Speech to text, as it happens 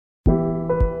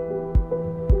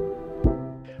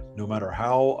matter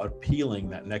how appealing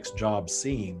that next job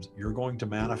seems, you're going to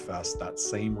manifest that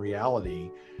same reality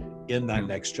in that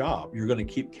next job. You're going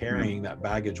to keep carrying that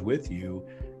baggage with you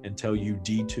until you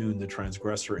detune the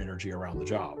transgressor energy around the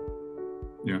job.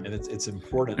 Yeah. And it's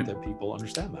important that people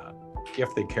understand that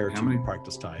if they care to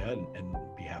practice Taya and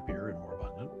be happier and more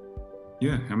abundant.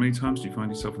 Yeah. How many times do you find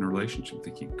yourself in a relationship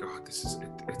thinking, God,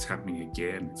 it's happening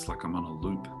again. It's like I'm on a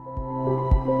loop.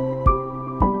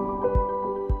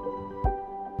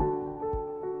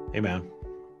 Hey, man.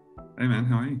 Hey, man.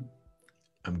 How are you?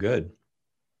 I'm good.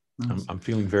 Nice. I'm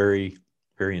feeling very,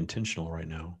 very intentional right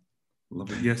now.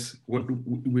 Love it. Yes.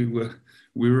 We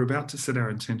were about to set our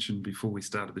intention before we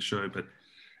started the show, but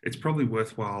it's probably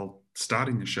worthwhile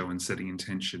starting the show and setting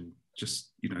intention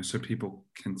just, so people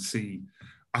can see.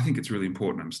 I think it's really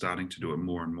important. I'm starting to do it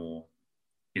more and more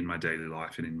in my daily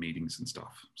life and in meetings and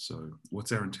stuff. So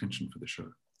what's our intention for the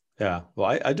show? Yeah.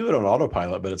 Well, I do it on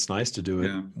autopilot, but it's nice to do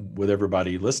it with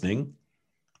everybody listening.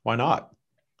 Why not?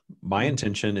 My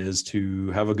intention is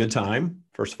to have a good time,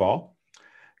 first of all,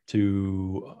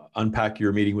 to unpack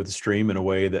your meeting with the stream in a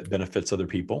way that benefits other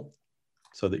people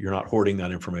so that you're not hoarding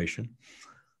that information.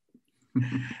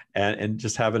 and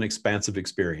just have an expansive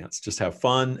experience. Just have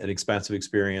fun and expansive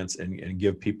experience and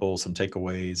give people some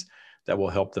takeaways that will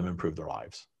help them improve their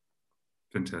lives.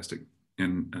 Fantastic.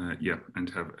 And and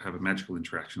have a magical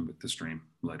interaction with the stream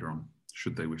later on,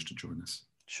 should they wish to join us.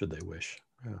 Should they wish.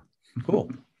 Yeah.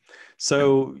 Cool.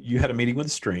 So you had a meeting with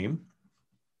the stream.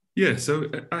 Yeah.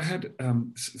 So I had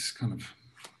this kind of,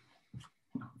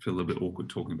 I feel a little bit awkward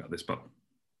talking about this, but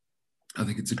I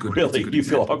think it's a good. Really, a good you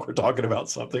example. feel awkward talking about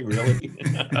something, really?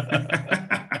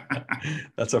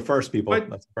 That's a first, people.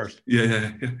 That's a first.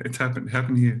 Yeah. It's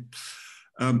happened here.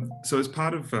 So as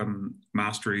part of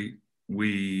Mastery,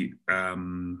 we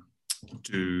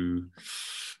do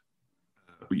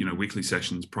weekly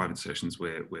sessions, private sessions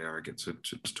where I get to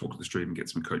talk to the stream and get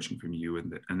some coaching from you,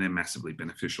 and they're massively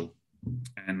beneficial.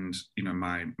 And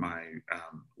my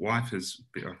wife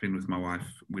I've been with my wife.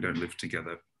 We don't live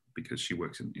together because she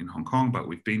works in Hong Kong, but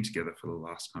we've been together for the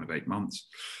last kind of 8 months,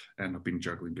 and I've been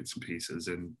juggling bits and pieces.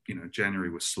 And January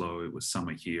was slow; it was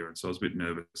summer here, and so I was a bit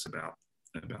nervous about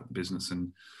the business.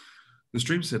 And the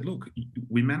stream said, "Look,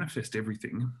 we manifest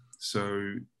everything,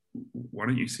 so why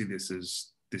don't you see this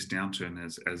downturn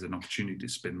as an opportunity to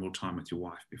spend more time with your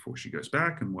wife before she goes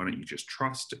back, and why don't you just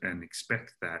trust and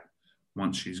expect that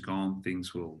once she's gone,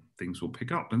 things will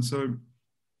pick up." And so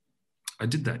I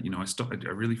did that.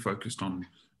 I really focused on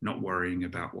not worrying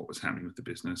about what was happening with the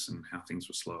business and how things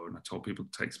were slow. And I told people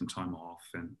to take some time off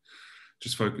and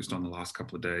just focused on the last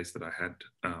couple of days that I had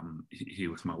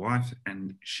here with my wife.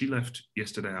 And she left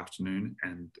yesterday afternoon,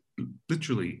 and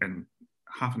literally, and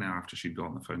half an hour after she'd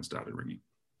gone, the phone started ringing.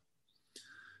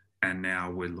 And now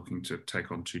we're looking to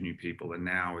take on 2 new people. And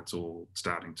now it's all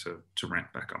starting to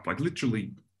ramp back up, like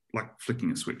literally like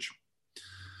flicking a switch.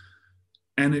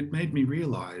 And it made me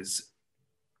realize,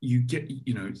 you get,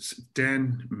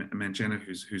 Dan Mangena,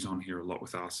 who's on here a lot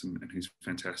with us and who's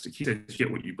fantastic. He says,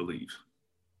 get what you believe.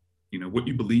 What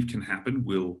you believe can happen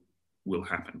will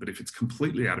happen. But if it's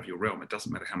completely out of your realm, it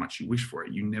doesn't matter how much you wish for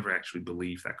it. You never actually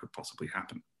believe that could possibly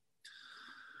happen.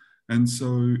 And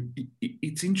so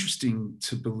it's interesting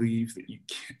to believe that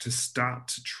to start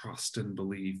to trust and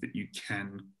believe that you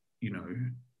can,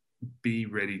 be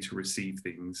ready to receive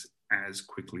things as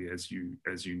quickly as you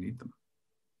need them.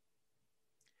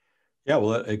 Yeah,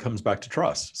 well, it comes back to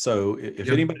trust. So if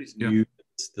anybody's new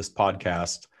to this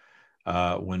podcast,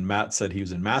 when Matt said he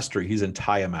was in Mastery, he's in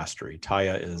Taya Mastery.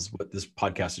 Taya is what this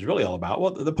podcast is really all about.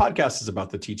 Well, the podcast is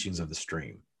about the teachings of the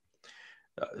stream,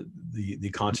 the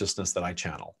consciousness that I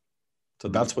channel. So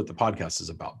that's what the podcast is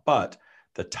about. But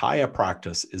the Taya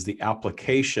practice is the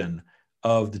application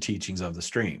of the teachings of the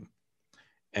stream.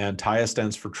 And Taya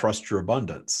stands for trust your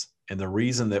abundance. And the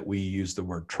reason that we use the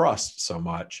word trust so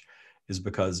much is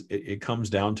because it comes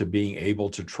down to being able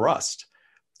to trust.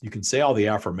 You can say all the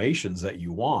affirmations that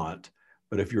you want,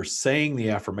 but if you're saying the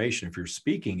affirmation, if you're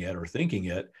speaking it or thinking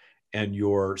it, and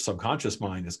your subconscious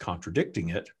mind is contradicting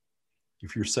it,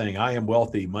 if you're saying, I am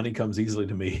wealthy, money comes easily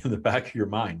to me, in the back of your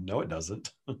mind, no, it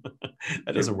doesn't.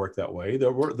 That doesn't work that way.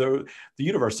 The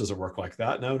universe doesn't work like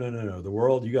that. No. The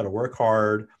world, you got to work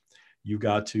hard. You've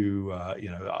got to,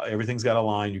 everything's got to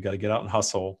align. You've got to get out and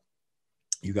hustle.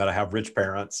 You got to have rich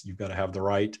parents. You've got to have the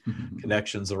right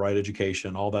connections, the right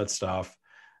education, all that stuff.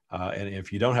 And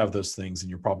if you don't have those things, then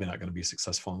you're probably not going to be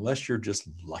successful unless you're just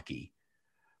lucky.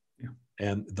 Yeah.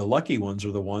 And the lucky ones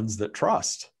are the ones that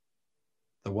trust,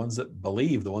 the ones that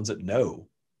believe, the ones that know.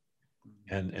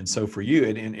 And so for you,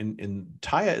 and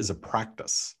Taya is a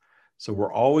practice. So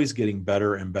we're always getting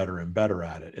better and better and better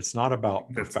at it. It's not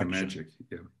about perfection. That's the magic.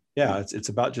 Yeah. Yeah. It's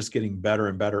about just getting better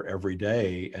and better every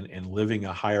day and living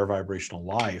a higher vibrational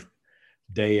life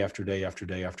day after day after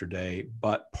day after day.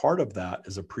 But part of that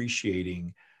is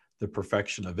appreciating the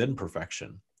perfection of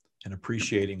imperfection and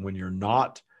appreciating when you're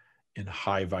not in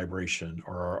high vibration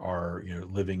or are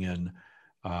living in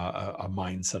a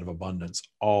mindset of abundance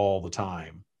all the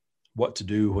time. What to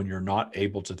do when you're not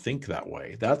able to think that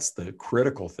way. That's the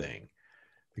critical thing,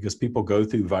 because people go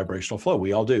through vibrational flow.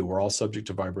 We all do. We're all subject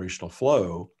to vibrational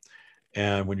flow.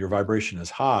 And when your vibration is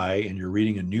high and you're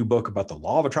reading a new book about the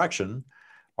law of attraction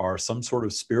or some sort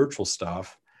of spiritual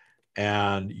stuff,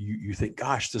 and you think,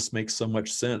 gosh, this makes so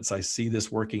much sense. I see this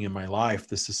working in my life.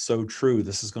 This is so true.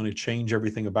 This is going to change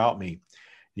everything about me.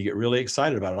 You get really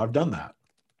excited about it. I've done that.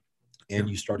 And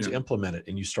you start to implement it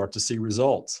and you start to see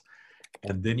results.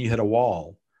 And then you hit a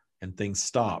wall and things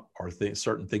stop, or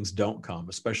certain things don't come,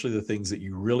 especially the things that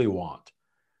you really want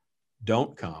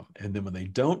don't come. And then when they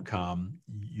don't come,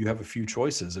 you have a few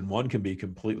choices. And one can be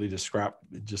completely scrap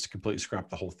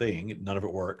the whole thing. None of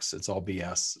it works. It's all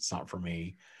BS. It's not for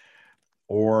me.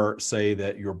 Or say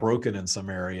that you're broken in some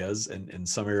areas, and in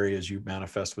some areas you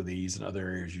manifest with ease and other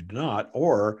areas you do not,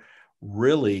 or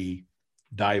really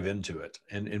dive into it.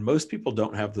 And most people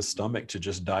don't have the stomach to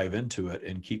just dive into it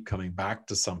and keep coming back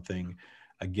to something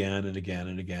again and again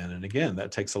and again and again.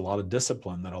 That takes a lot of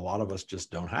discipline that a lot of us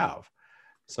just don't have.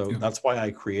 So that's why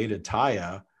I created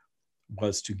Taya,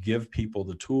 was to give people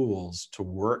the tools to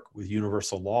work with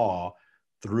universal law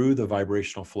through the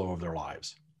vibrational flow of their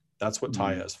lives. That's what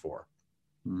Taya is for.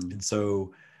 And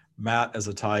so Matt, as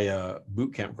a Taya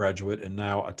bootcamp graduate and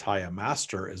now a Taya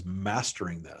master, is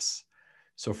mastering this.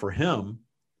 So for him,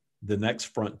 the next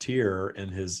frontier in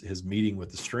his meeting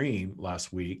with the stream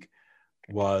last week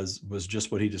was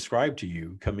just what he described to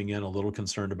you, coming in a little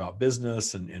concerned about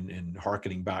business and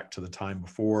hearkening back to the time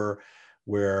before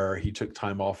where he took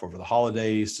time off over the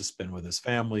holidays to spend with his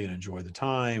family and enjoy the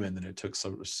time. And then it took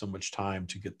so much time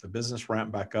to get the business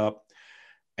ramped back up.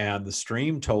 And the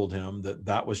stream told him that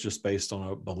that was just based on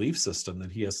a belief system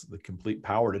that he has the complete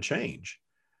power to change.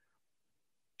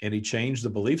 And he changed the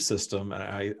belief system.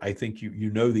 And I think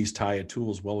you know these Taya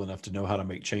tools well enough to know how to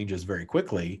make changes very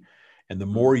quickly. And the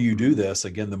more you do this,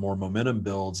 again, the more momentum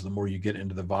builds, the more you get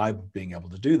into the vibe of being able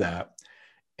to do that.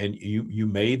 And you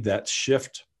made that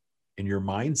shift in your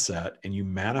mindset and you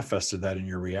manifested that in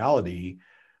your reality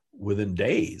within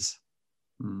days.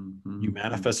 You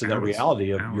manifested that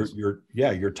reality of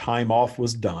your time off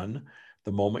was done.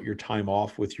 The moment your time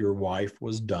off with your wife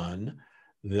was done,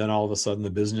 then all of a sudden the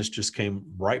business just came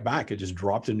right back. It just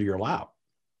dropped into your lap.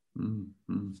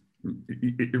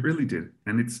 It really did.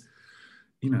 And it's,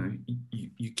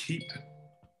 you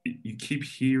keep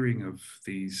hearing of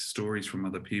these stories from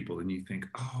other people and you think,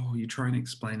 oh, you try and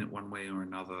explain it one way or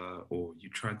another, or you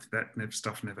try that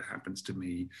stuff never happens to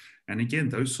me. And again,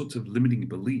 those sorts of limiting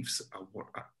beliefs are what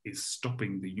is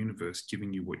stopping the universe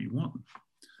giving you what you want.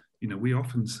 We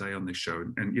often say on this show,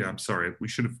 and I'm sorry, we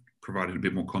should have provided a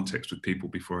bit more context with people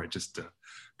before I just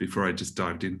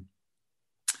dived in.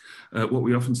 What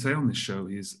we often say on this show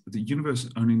is the universe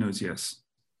only knows yes.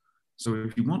 So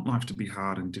if you want life to be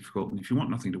hard and difficult, and if you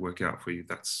want nothing to work out for you,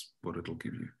 that's what it'll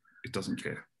give you. It doesn't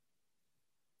care.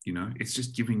 It's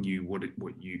just giving you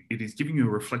it is giving you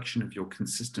a reflection of your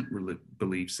consistent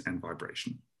beliefs and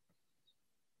vibration.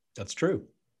 That's true.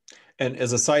 And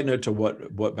as a side note to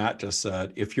what Matt just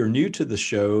said, if you're new to the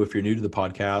show, if you're new to the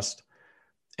podcast,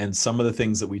 and some of the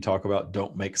things that we talk about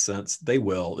don't make sense, they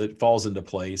will. It falls into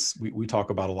place. We talk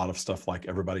about a lot of stuff like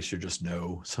everybody should just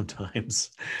know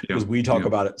sometimes, because we talk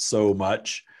about it so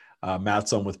much.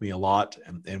 Matt's on with me a lot,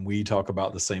 and we talk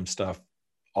about the same stuff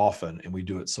often, and we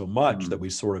do it so much that we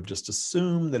sort of just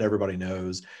assume that everybody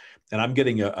knows. And I'm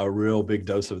getting a real big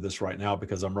dose of this right now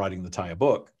because I'm writing the Taya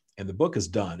book, and the book is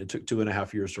done. It took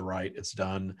 2.5 years to write. It's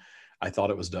done. I thought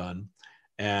it was done.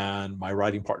 And my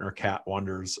writing partner, Kat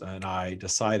Wonders, and I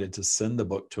decided to send the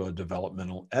book to a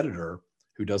developmental editor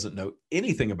who doesn't know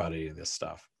anything about any of this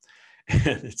stuff.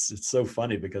 And it's so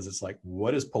funny because it's like,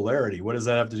 what is polarity? What does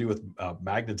that have to do with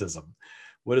magnetism?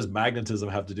 What does magnetism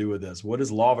have to do with this? What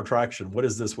is law of attraction? What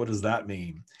is this? What does that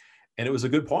mean? And it was a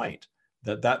good point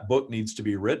that book needs to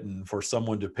be written for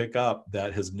someone to pick up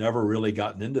that has never really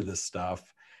gotten into this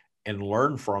stuff and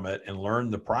learn from it and learn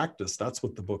the practice. That's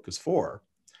what the book is for.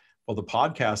 Well, the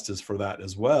podcast is for that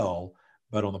as well.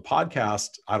 But on the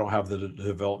podcast, I don't have the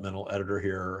developmental editor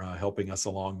here helping us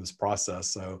along this process.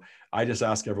 So I just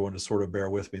ask everyone to sort of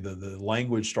bear with me. The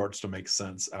language starts to make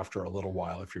sense after a little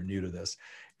while if you're new to this.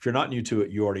 If you're not new to it,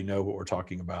 you already know what we're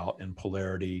talking about in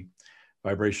polarity.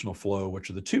 vibrational flow, which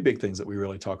are the two big things that we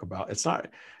really talk about. It's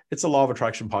a law of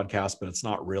attraction podcast, but it's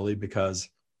not really, because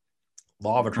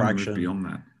law of attraction, beyond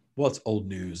that. Well, it's old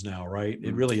news now, right?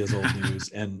 It really is old news.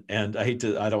 And I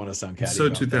don't want to sound catty. So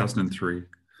 2003.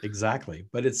 Exactly.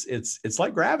 But it's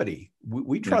like gravity.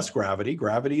 We trust gravity.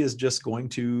 Gravity is just going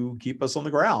to keep us on the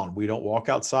ground. We don't walk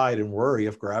outside and worry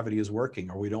if gravity is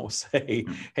working, or we don't say,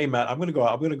 hey, Matt, I'm going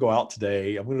to go out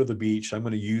today. I'm going to the beach. I'm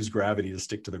going to use gravity to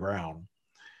stick to the ground.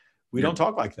 We don't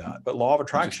talk like that. But law of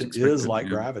attraction is like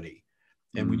gravity.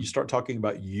 And when you start talking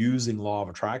about using law of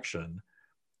attraction,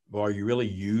 well, are you really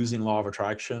using law of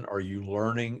attraction? Are you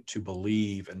learning to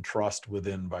believe and trust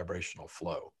within vibrational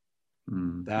flow?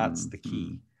 That's the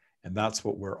key. And that's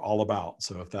what we're all about.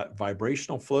 So if that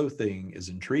vibrational flow thing is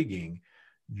intriguing,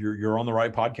 you're on the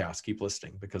right podcast. Keep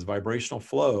listening, because vibrational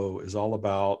flow is all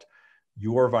about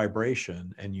your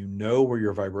vibration, and you know where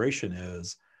your vibration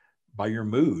is by your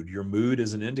mood. Your mood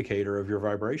is an indicator of your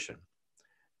vibration.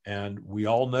 And we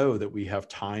all know that we have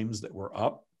times that we're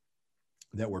up,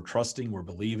 that we're trusting, we're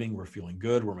believing, we're feeling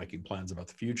good, we're making plans about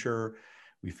the future,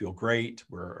 we feel great,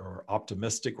 we're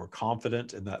optimistic, we're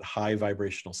confident in that high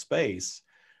vibrational space.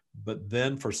 But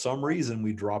then for some reason,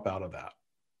 we drop out of that.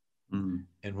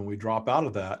 And when we drop out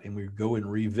of that and we go and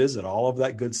revisit all of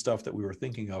that good stuff that we were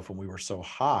thinking of when we were so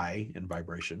high in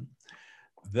vibration,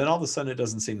 then all of a sudden it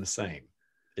doesn't seem the same.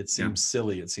 It seems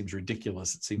silly. It seems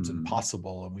ridiculous. It seems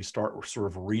impossible. And we start sort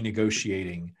of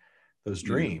renegotiating those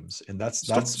dreams. And that's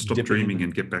stop dreaming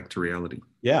and get back to reality.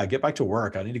 Yeah. Get back to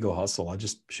work. I need to go hustle. I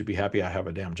just should be happy I have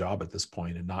a damn job at this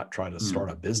point and not try to start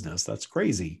a business. That's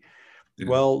crazy. Yeah.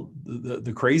 Well,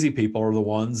 the crazy people are the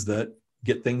ones that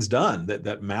get things done,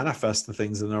 that manifest the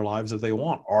things in their lives that they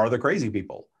want, are the crazy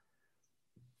people.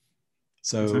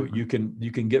 So you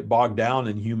can get bogged down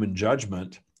in human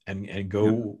judgment and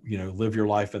go, live your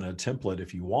life in a template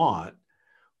if you want,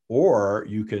 or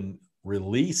you can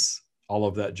release all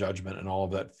of that judgment and all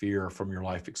of that fear from your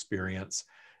life experience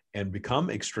and become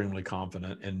extremely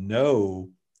confident and know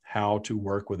how to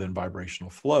work within vibrational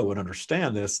flow and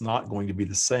understand that it's not going to be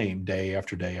the same day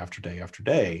after day after day after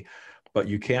day, but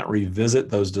you can't revisit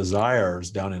those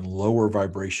desires down in lower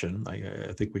vibration.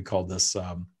 I think we called this,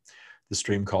 the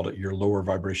stream called it your lower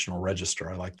vibrational register.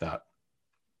 I like that.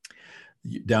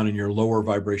 Down in your lower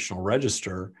vibrational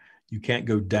register, you can't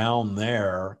go down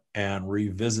there and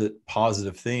revisit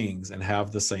positive things and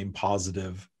have the same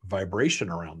positive vibration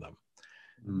around them.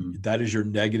 That is your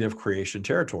negative creation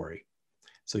territory.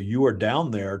 So you are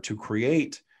down there to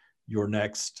create your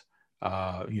next,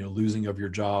 losing of your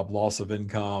job, loss of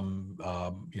income,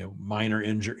 minor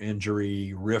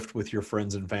injury, rift with your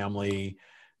friends and family,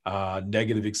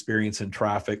 negative experience in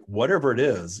traffic, whatever it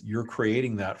is, you're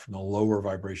creating that from the lower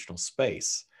vibrational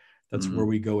space. That's where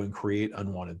we go and create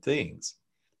unwanted things.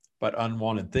 But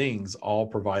unwanted things all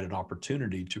provide an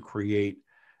opportunity to create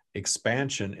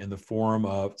expansion in the form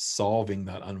of solving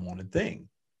that unwanted thing.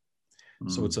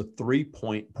 So it's a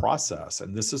 3-point process.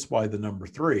 And this is why the number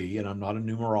 3, and I'm not a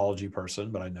numerology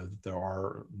person, but I know that there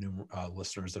are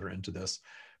listeners that are into this.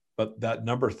 But that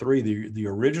number 3, the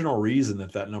original reason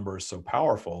that number is so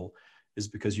powerful is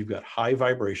because you've got high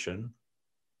vibration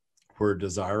where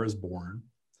desire is born.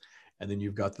 And then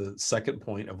you've got the second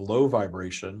point of low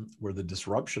vibration where the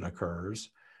disruption occurs,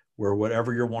 where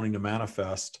whatever you're wanting to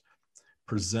manifest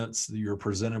you're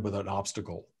presented with an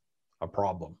obstacle, a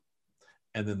problem.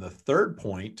 And then the third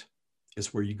point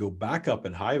is where you go back up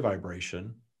in high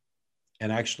vibration and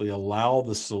actually allow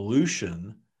the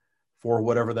solution for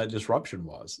whatever that disruption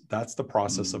was. That's the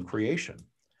process of creation.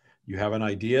 You have an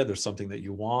idea, there's something that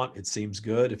you want, it seems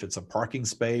good. If it's a parking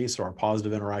space or a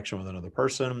positive interaction with another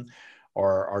person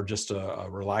or just a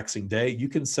relaxing day, you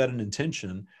can set an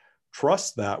intention,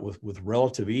 trust that with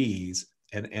relative ease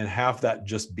and have that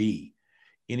just be.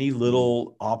 Any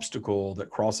little obstacle that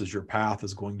crosses your path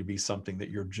is going to be something that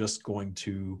you're just going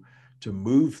to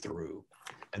move through.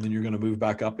 And then you're going to move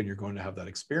back up and you're going to have that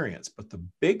experience. But the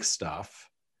big stuff,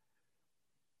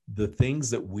 the things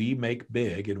that we make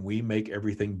big, and we make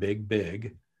everything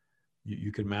big,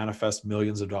 you can manifest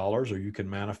millions of dollars or you can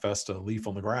manifest a leaf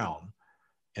on the ground.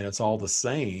 And it's all the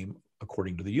same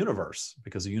according to the universe,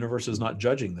 because the universe is not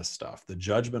judging this stuff. The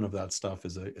judgment of that stuff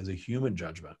is a human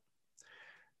judgment.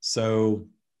 So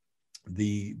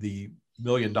the $1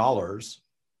 million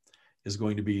is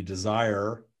going to be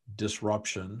desire,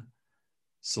 disruption,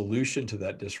 solution to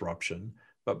that disruption.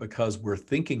 But because we're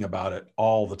thinking about it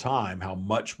all the time, how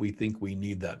much we think we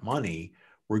need that money,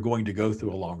 we're going to go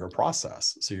through a longer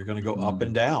process. So you're going to go up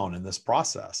and down in this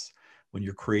process. When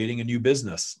you're creating a new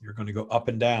business, you're going to go up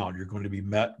and down. You're going to be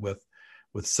met with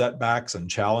with setbacks and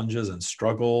challenges and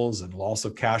struggles and loss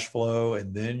of cash flow.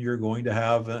 And then you're going to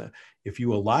have, if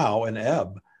you allow, an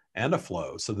ebb and a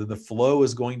flow. So that the flow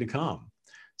is going to come.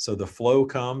 So the flow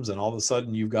comes, and all of a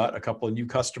sudden you've got a couple of new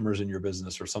customers in your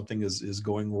business, or something is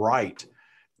going right.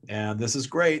 And this is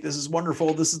great. This is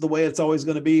wonderful. This is the way it's always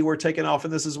going to be. We're taking off,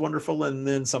 and this is wonderful. And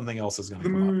then something else is going to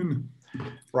come up.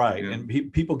 Right. Yeah.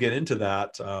 And people get into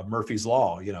that Murphy's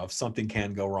Law, if something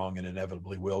can go wrong, and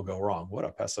inevitably will go wrong. What a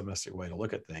pessimistic way to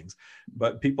look at things.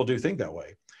 But people do think that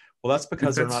way. Well, that's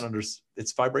because they're not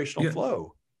it's vibrational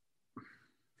flow.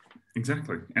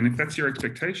 Exactly. And if that's your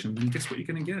expectation, then guess what you're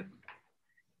going to get?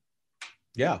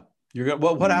 Yeah.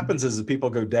 What happens is that people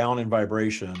go down in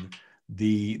vibration,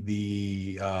 the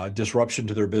disruption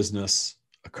to their business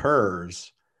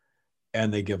occurs,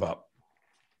 and they give up.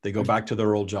 They go back to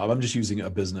their old job. I'm just using a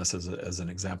business as an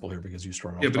example here because you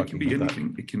started off talking about that. Yeah, but it can be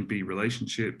anything. It can be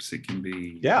relationships. It can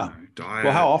be diet.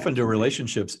 Well, how often do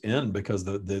relationships end because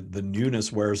the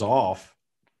newness wears off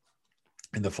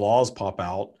and the flaws pop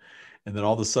out, and then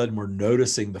all of a sudden we're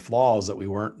noticing the flaws that we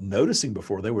weren't noticing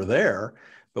before. They were there,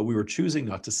 but we were choosing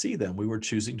not to see them. We were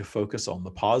choosing to focus on the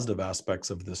positive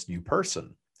aspects of this new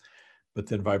person. But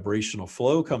then vibrational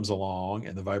flow comes along,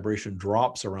 and the vibration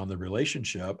drops around the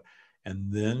relationship.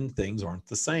 And then things aren't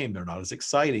the same. They're not as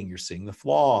exciting. You're seeing the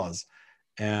flaws,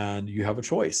 and you have a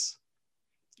choice.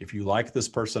 If you like this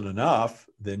person enough,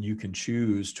 then you can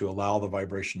choose to allow the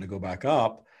vibration to go back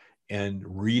up and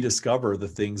rediscover the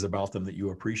things about them that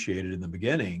you appreciated in the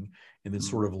beginning, and then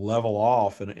sort of level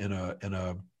off in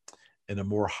a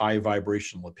more high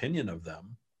vibrational opinion of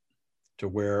them, to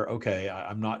where, okay,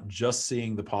 I'm not just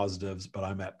seeing the positives, but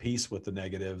I'm at peace with the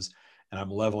negatives, and I'm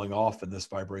leveling off in this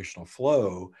vibrational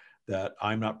flow that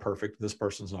I'm not perfect, this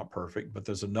person's not perfect, but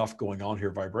there's enough going on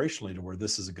here vibrationally to where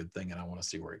this is a good thing, and I want to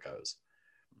see where it goes.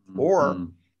 Mm-hmm. Or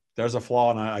there's a flaw,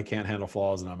 and I can't handle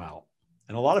flaws, and I'm out.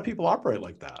 And a lot of people operate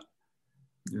like that.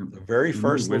 Yeah. The very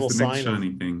first little sign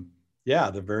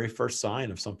the very first sign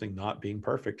of something not being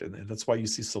perfect. And that's why you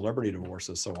see celebrity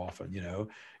divorces so often.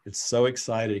 It's so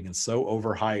exciting and so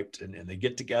overhyped, and they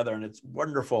get together and it's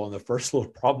wonderful. And the first little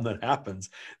problem that happens,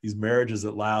 these marriages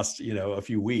that last, a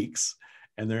few weeks,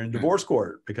 and they're in divorce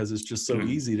court because it's just so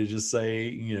easy to just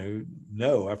say,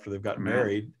 no, after they've gotten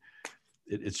married.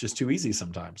 It's just too easy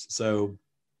sometimes. So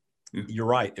you're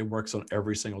right. It works on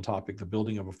every single topic: the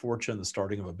building of a fortune, the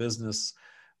starting of a business,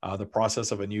 the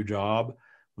process of a new job.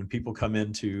 When people come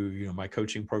into, my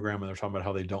coaching program, and they're talking about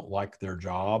how they don't like their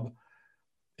job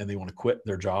and they want to quit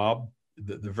their job,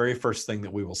 the very first thing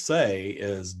that we will say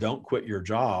is, don't quit your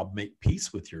job, make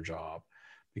peace with your job.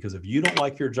 Because if you don't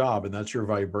like your job and that's your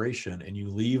vibration, and you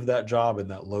leave that job in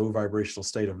that low vibrational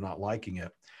state of not liking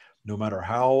it, no matter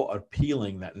how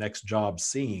appealing that next job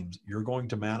seems, you're going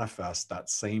to manifest that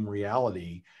same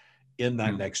reality in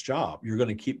that next job. You're going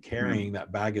to keep carrying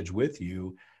that baggage with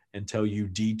you until you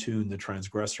detune the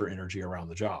transgressor energy around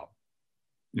the job.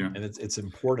 Yeah. And it's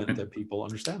important that people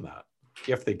understand that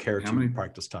if they care to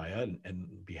practice Taya and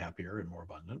be happier and more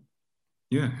abundant.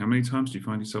 Yeah. How many times do you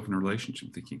find yourself in a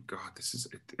relationship thinking, God,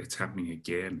 it's happening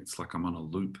again. It's like I'm on a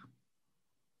loop.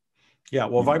 Yeah.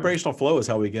 Well, vibrational flow is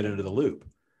how we get into the loop.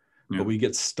 Yeah. But we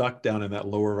get stuck down in that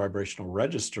lower vibrational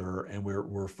register, and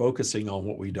we're focusing on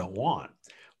what we don't want.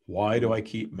 Why do I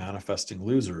keep manifesting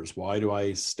losers? Why do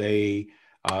I stay?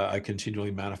 I continually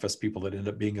manifest people that end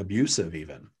up being abusive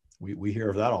even. We hear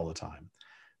of that all the time.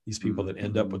 These people that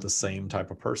end up with the same type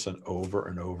of person over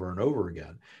and over and over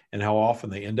again. And how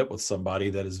often they end up with somebody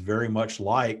that is very much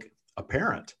like a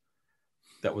parent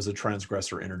that was a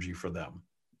transgressor energy for them,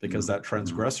 because that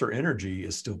transgressor energy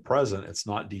is still present. It's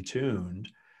not detuned.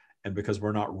 And because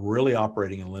we're not really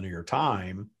operating in linear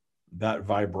time, that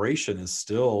vibration is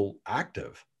still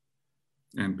active.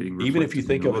 And being even if you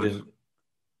think of it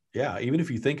even if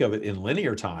you think of it in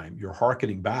linear time, you're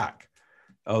hearkening back.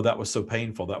 Oh, that was so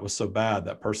painful. That was so bad.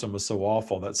 That person was so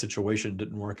awful. That situation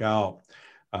didn't work out.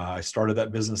 I started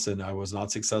that business and I was not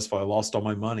successful. I lost all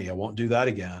my money. I won't do that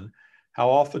again. How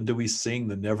often do we sing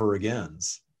the never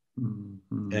agains?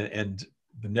 Mm-hmm. And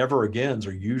the never agains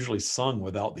are usually sung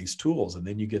without these tools. And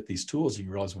then you get these tools and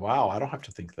you realize, wow, I don't have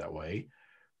to think that way.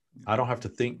 I don't have to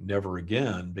think never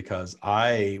again, because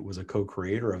I was a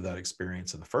co-creator of that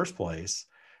experience in the first place.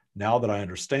 Now that I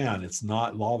understand, it's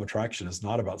not law of attraction. It's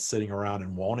not about sitting around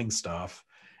and wanting stuff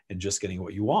and just getting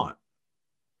what you want.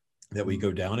 That we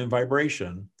go down in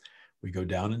vibration, we go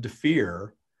down into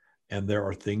fear, and there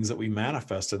are things that we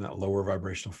manifest in that lower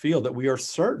vibrational field that we are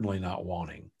certainly not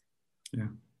wanting. Yeah.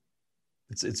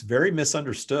 It's very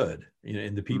misunderstood,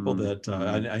 and the people that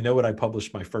I know when I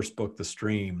published my first book, The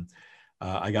Stream,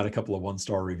 I got a couple of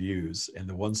 1-star reviews, and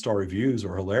the 1-star reviews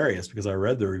were hilarious because I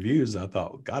read the reviews and I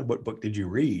thought, God, what book did you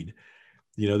read?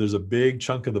 There's a big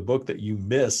chunk of the book that you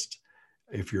missed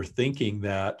if you're thinking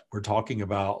that we're talking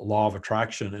about law of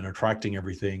attraction and attracting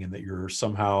everything, and that you're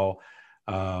somehow,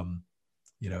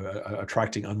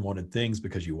 attracting unwanted things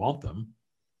because you want them.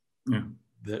 Yeah.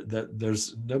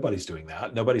 There's nobody's doing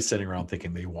that. Nobody's sitting around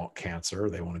thinking they want cancer, or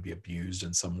they want to be abused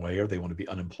in some way, or they want to be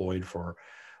unemployed for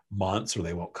months, or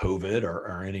they want COVID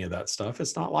or any of that stuff.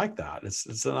 It's not like that.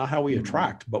 It's not how we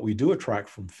attract, but we do attract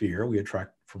from fear. We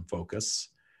attract from focus.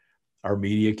 Our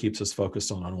media keeps us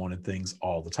focused on unwanted things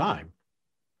all the time.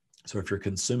 So if you're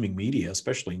consuming media,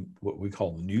 especially what we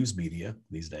call news media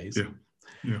these days,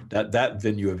 that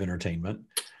venue of entertainment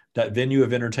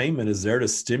is there to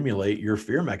stimulate your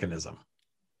fear mechanism.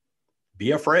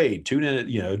 Be afraid, tune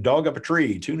in, dog up a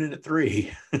tree, tune in at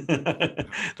 3. The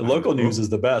local news is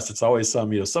the best. It's always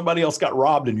somebody else got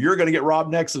robbed and you're going to get robbed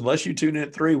next. Unless you tune in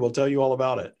at 3, we'll tell you all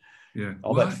about it. Yeah.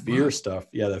 All that fear stuff.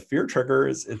 Yeah. The fear trigger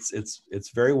it's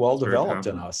very well developed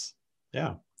in us.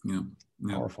 Yeah. Yeah.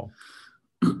 Powerful.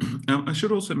 I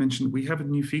should also mention, we have a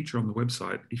new feature on the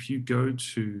website. If you go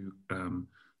to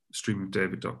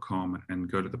streamofdavid.com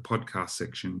and go to the podcast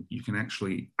section, you can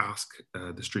actually ask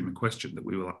the stream a question that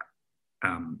we will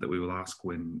ask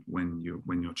when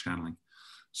you're channeling.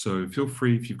 So feel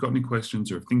free, if you've got any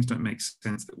questions, or if things don't make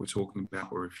sense that we're talking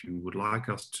about, or if you would like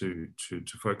us to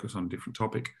focus on a different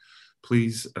topic,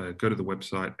 please go to the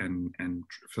website and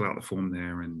fill out the form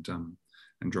there and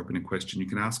drop in a question. You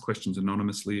can ask questions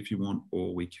anonymously if you want,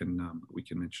 or we can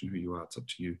mention who you are. It's up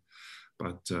to you.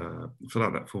 But fill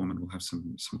out that form and we'll have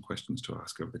some questions to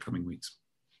ask over the coming weeks.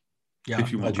 Yeah,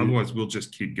 if you want. Otherwise, we'll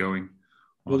just keep going.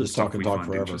 We'll just talk and talk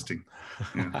forever.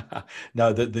 Yeah.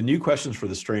 No, the new questions for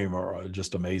the stream are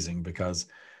just amazing, because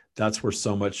that's where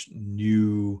so much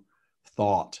new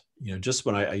thought, just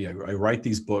when I write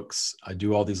these books, I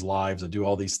do all these lives, I do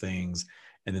all these things,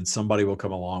 and then somebody will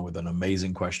come along with an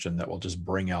amazing question that will just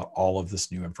bring out all of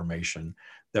this new information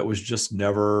that was just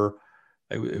never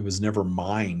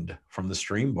mined from the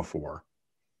stream before.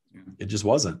 Yeah. It just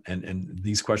wasn't. And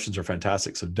these questions are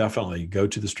fantastic. So definitely go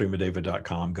to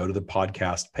thestreamofdavid.com, go to the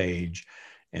podcast page,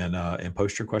 and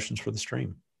post your questions for the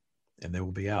stream, and they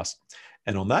will be asked.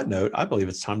 And on that note, I believe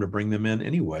it's time to bring them in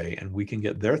anyway, and we can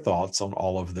get their thoughts on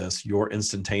all of this, your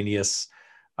instantaneous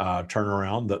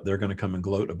turnaround, that they're going to come and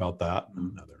gloat about that.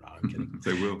 No, they're not. I'm kidding.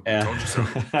 They will. Told you so.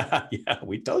 Yeah,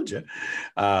 we told you.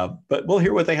 But we'll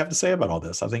hear what they have to say about all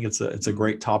this. I think it's a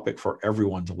great topic for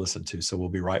everyone to listen to. So we'll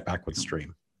be right back with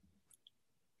stream.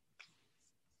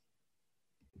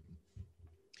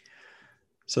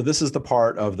 So this is the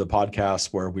part of the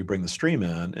podcast where we bring the stream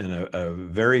in, and a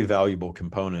very valuable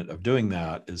component of doing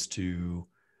that is to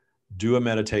do a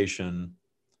meditation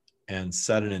and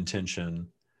set an intention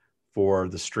for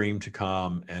the stream to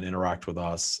come and interact with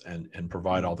us and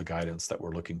provide all the guidance that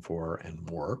we're looking for and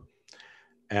more.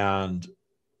 And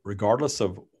regardless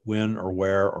of when or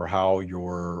where or how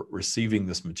you're receiving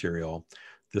this material,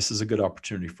 this is a good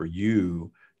opportunity for you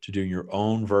to do your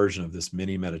own version of this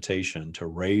mini meditation, to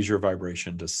raise your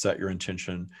vibration, to set your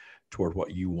intention toward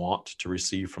what you want to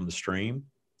receive from the stream.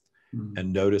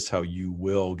 And notice how you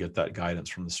will get that guidance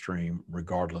from the stream,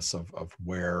 regardless of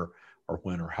where or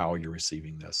when or how you're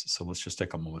receiving this. So let's just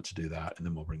take a moment to do that, and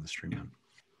then we'll bring the stream in.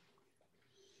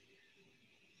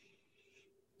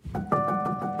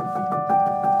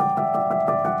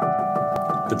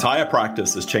 The Taya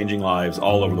practice is changing lives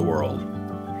all over the world.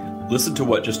 Listen to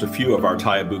what just a few of our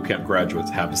Taya Bootcamp graduates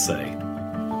have to say.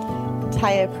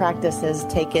 Taya practice has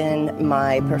taken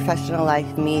my professional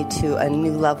life, me, to a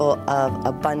new level of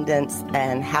abundance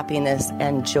and happiness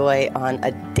and joy on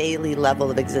a daily level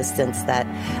of existence that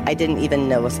I didn't even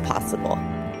know was possible.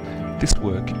 This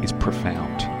work is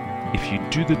profound. If you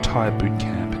do the Taya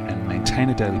Bootcamp and maintain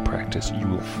a daily practice, you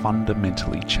will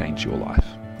fundamentally change your life.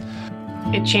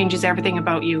 It changes everything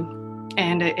about you.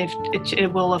 And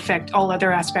it will affect all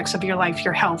other aspects of your life,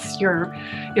 your health, your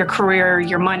career,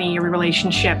 your money, your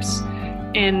relationships.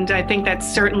 And I think that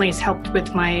certainly has helped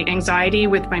with my anxiety,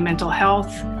 with my mental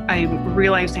health. I'm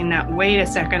realizing that, wait a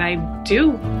second, I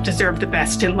do deserve the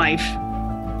best in life.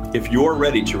 If you're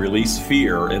ready to release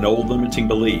fear and old limiting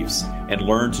beliefs and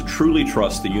learn to truly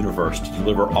trust the universe to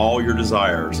deliver all your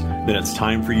desires, then it's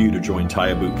time for you to join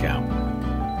Taya Bootcamp.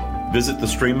 Visit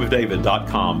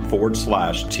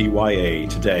thestreamofdavid.com/TYA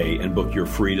today and book your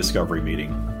free discovery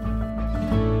meeting.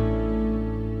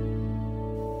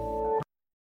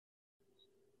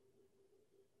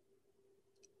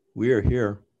 We are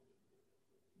here.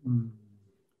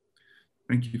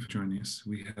 Thank you for joining us.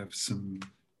 We have some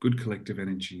good collective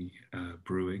energy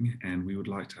brewing, and we would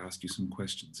like to ask you some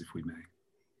questions if we may.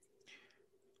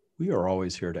 We are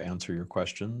always here to answer your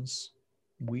questions.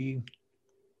 We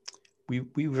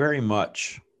very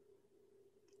much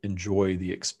enjoy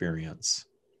the experience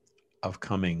of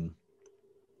coming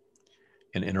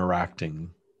and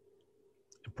interacting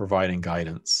and providing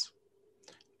guidance.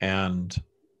 And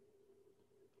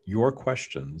your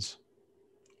questions,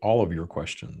 all of your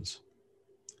questions,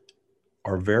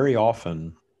 are very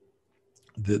often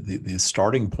the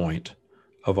starting point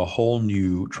of a whole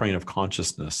new train of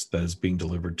consciousness that is being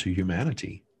delivered to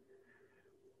humanity.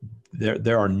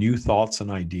 There are new thoughts and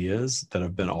ideas that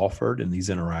have been offered in these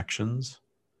interactions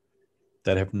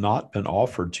that have not been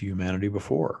offered to humanity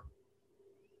before.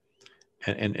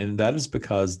 And that is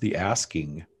because the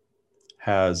asking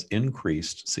has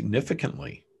increased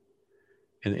significantly.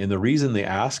 And the reason the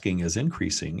asking is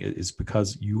increasing is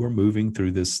because you are moving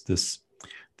through this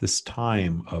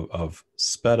time of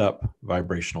sped up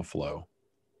vibrational flow.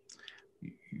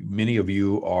 Many of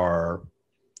you are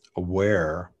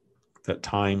aware that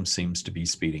time seems to be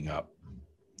speeding up,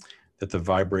 that the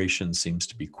vibration seems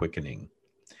to be quickening,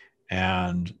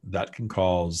 and that can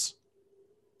cause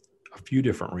a few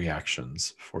different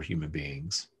reactions for human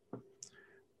beings.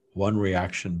 One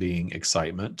reaction being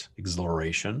excitement,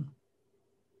 exhilaration,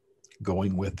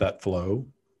 going with that flow.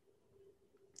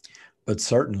 But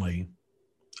certainly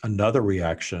another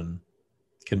reaction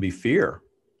can be fear,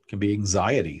 can be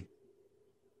anxiety.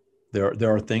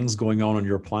 There are things going on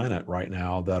your planet right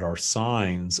now that are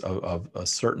signs of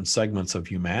certain segments of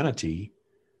humanity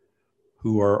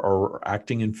who are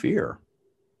acting in fear.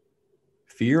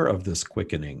 Fear of this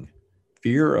quickening,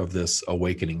 fear of this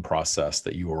awakening process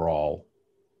that you are all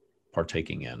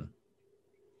partaking in.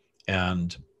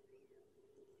 And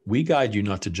we guide you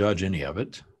not to judge any of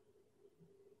it.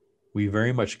 We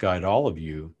very much guide all of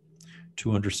you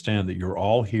to understand that you're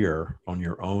all here on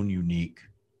your own unique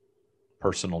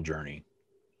personal journey,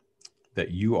 that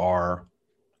you are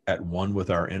at one with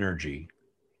our energy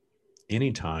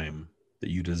anytime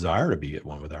that you desire to be at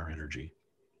one with our energy.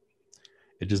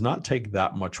 It does not take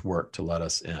that much work to let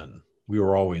us in. We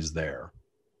are always there.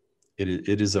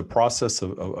 It is a process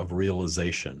of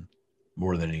realization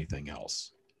more than anything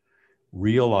else.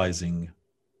 Realizing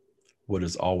what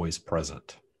is always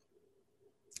present.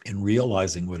 And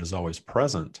realizing what is always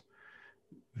present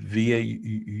via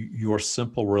your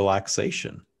simple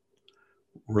relaxation,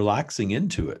 relaxing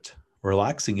into it,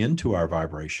 relaxing into our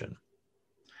vibration,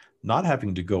 not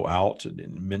having to go out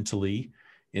mentally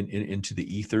into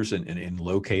the ethers and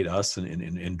locate us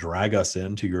and drag us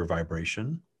into your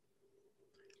vibration.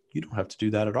 You don't have to do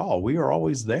that at all. We are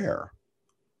always there.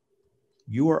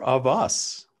 You are of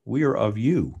us. We are of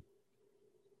you.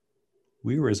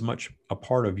 We are as much a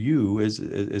part of you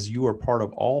as you are part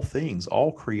of all things,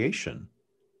 all creation.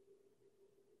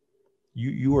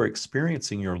 You are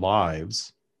experiencing your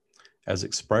lives as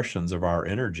expressions of our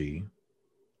energy,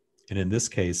 and in this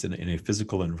case, in a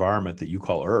physical environment that you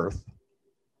call Earth.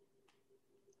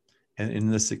 And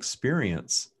in this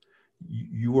experience,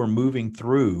 you are moving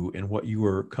through in what you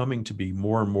are coming to be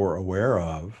more and more aware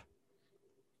of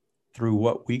through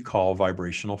what we call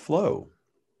vibrational flow.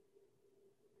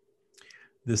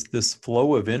 This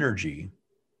flow of energy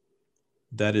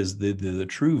that is the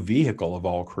true vehicle of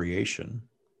all creation.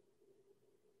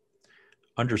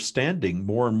 Understanding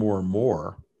more and more and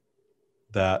more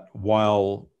that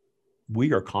while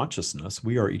we are consciousness,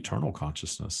 we are eternal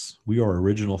consciousness, we are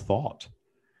original thought.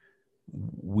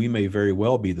 We may very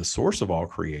well be the source of all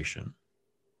creation,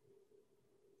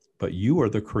 but you are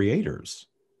the creators.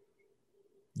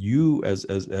 You as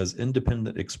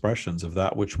independent expressions of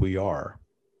that which we are,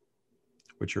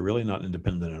 which are really not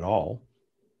independent at all.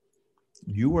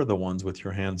 You are the ones with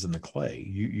your hands in the clay.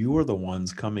 You are the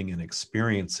ones coming and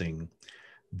experiencing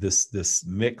this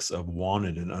mix of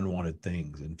wanted and unwanted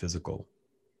things in physical.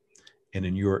 And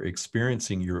in your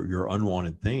experiencing your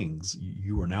unwanted things,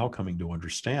 you are now coming to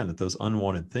understand that those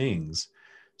unwanted things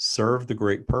serve the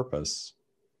great purpose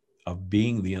of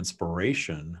being the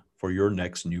inspiration for your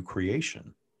next new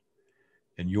creation.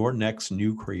 And your next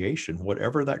new creation,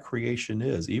 whatever that creation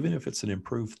is, even if it's an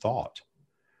improved thought,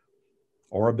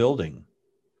 or a building,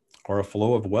 or a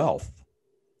flow of wealth,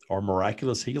 or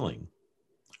miraculous healing,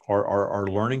 or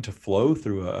learning to flow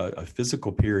through a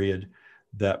physical period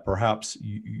that perhaps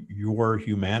your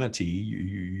humanity,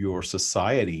 your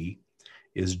society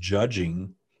is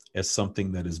judging as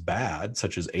something that is bad,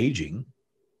 such as aging,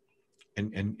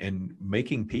 and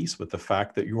making peace with the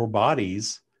fact that your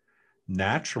bodies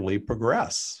naturally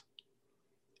progress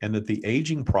and that the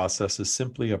aging process is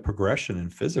simply a progression in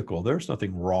physical. There's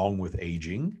nothing wrong with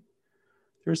aging.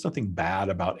 There's nothing bad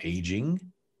about aging.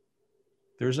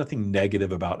 There's nothing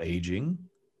negative about aging.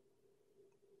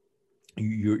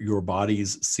 Your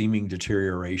body's seeming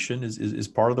deterioration is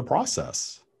part of the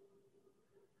process.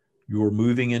 You're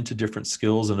moving into different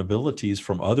skills and abilities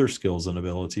from other skills and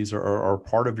abilities are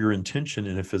part of your intention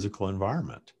in a physical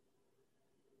environment.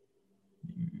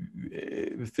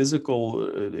 Physical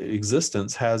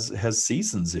existence has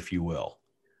seasons, if you will.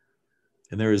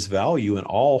 And there is value in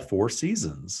all 4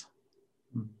 seasons.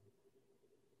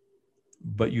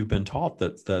 But you've been taught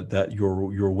that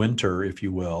your winter, if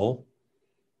you will,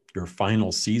 your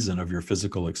final season of your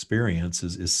physical experience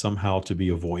is somehow to be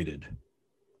avoided,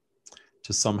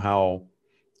 to somehow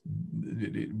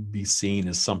be seen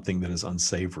as something that is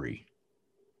unsavory.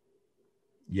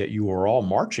 Yet you are all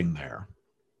marching there.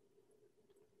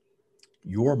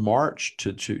 Your march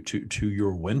to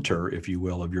your winter, if you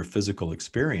will, of your physical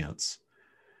experience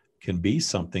can be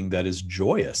something that is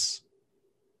joyous.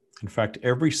 In fact,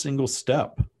 every single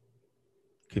step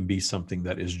can be something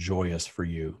that is joyous for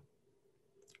you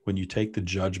when you take the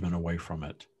judgment away from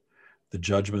it, the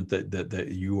judgment that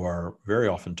you are very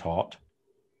often taught.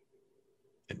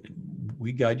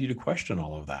 We guide you to question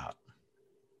all of that.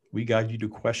 We guide you to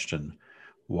question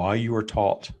why you are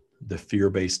taught the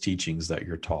fear-based teachings that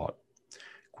you're taught.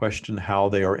 Question how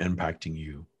they are impacting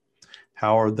you,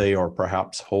 how they are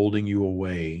perhaps holding you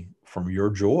away from your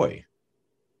joy.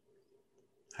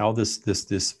 How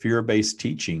this fear-based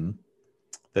teaching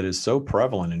that is so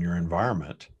prevalent in your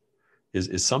environment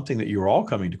is something that you're all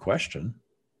coming to question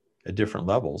at different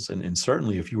levels. And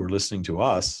certainly if you were listening to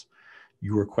us,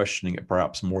 you were questioning it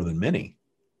perhaps more than many.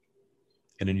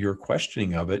 And in your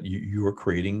questioning of it, you are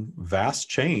creating vast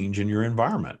change in your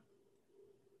environment.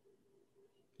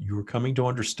 You are coming to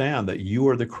understand that you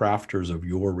are the crafters of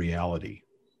your reality.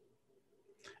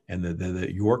 And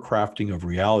that your crafting of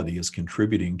reality is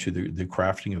contributing to the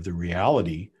crafting of the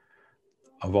reality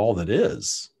of all that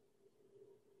is,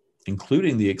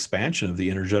 including the expansion of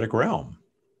the energetic realm,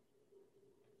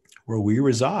 where we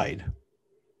reside,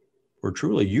 where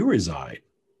truly you reside.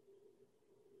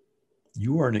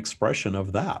 You are an expression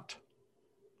of that.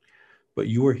 But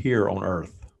you are here on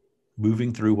Earth,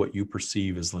 moving through what you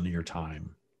perceive as linear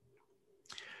time.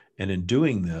 And in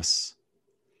doing this,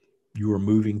 you are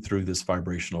moving through this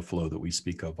vibrational flow that we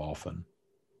speak of often.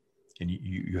 And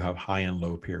you have high and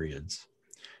low periods.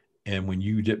 And when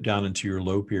you dip down into your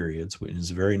low periods, which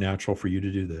is very natural for you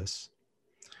to do this,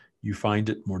 you find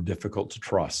it more difficult to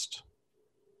trust.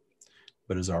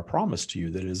 But it is our promise to you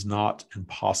that it is not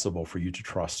impossible for you to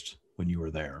trust when you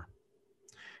are there.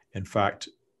 In fact,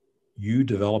 you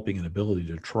developing an ability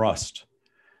to trust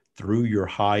through your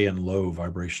high and low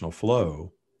vibrational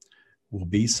flow will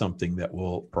be something that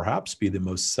will perhaps be the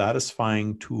most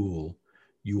satisfying tool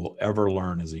you will ever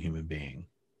learn as a human being.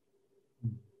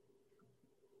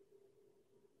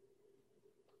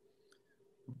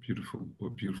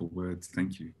 What beautiful words.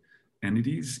 Thank you. And it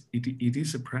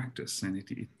is a practice, and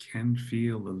it can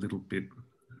feel a little bit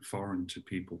foreign to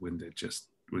people when they're just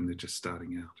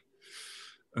starting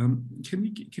out. Can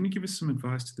you give us some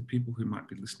advice to the people who might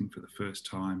be listening for the first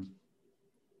time?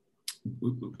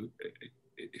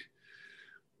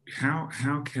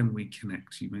 How can we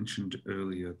connect? You mentioned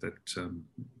earlier that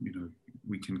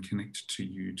we can connect to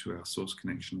you, to our source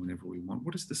connection whenever we want.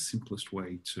 What is the simplest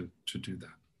way to do that?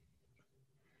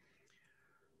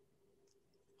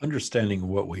 Understanding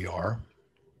what we are,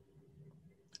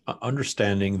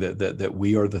 understanding that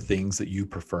we are the things that you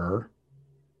prefer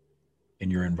in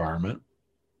your environment,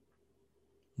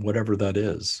 whatever that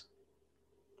is,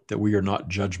 that we are not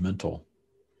judgmental,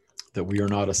 that we are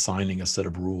not assigning a set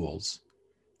of rules,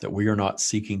 that we are not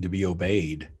seeking to be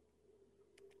obeyed,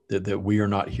 that we are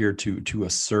not here to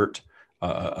assert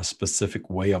a specific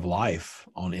way of life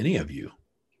on any of you,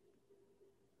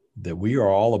 that we are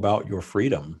all about your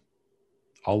freedom,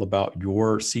 all about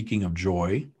your seeking of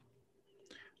joy,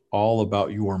 all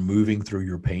about your moving through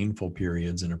your painful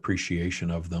periods and appreciation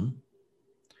of them,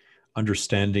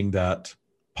 understanding that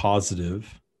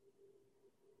positive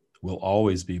will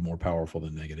always be more powerful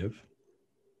than negative,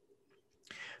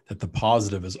 that the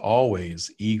positive is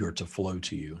always eager to flow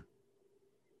to you,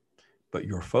 but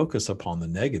your focus upon the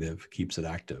negative keeps it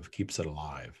active, keeps it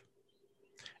alive.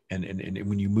 And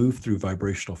when you move through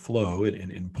vibrational flow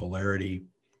in polarity,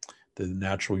 the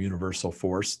natural universal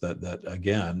force that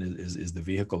again is the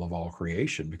vehicle of all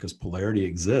creation, because polarity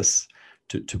exists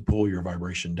to pull your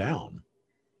vibration down,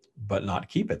 but not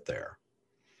keep it there.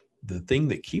 The thing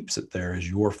that keeps it there is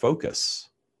your focus.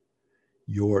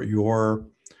 Your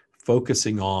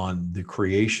focusing on the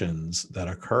creations that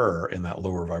occur in that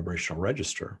lower vibrational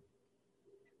register.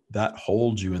 that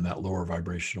holds you in that lower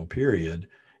vibrational period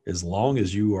as long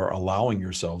as you are allowing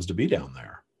yourselves to be down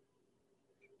there.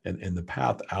 And the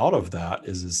path out of that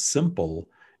is as simple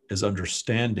as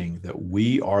understanding that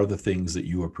we are the things that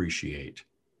you appreciate.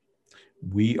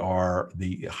 We are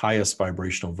the highest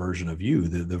vibrational version of you,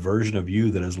 the version of you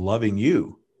that is loving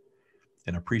you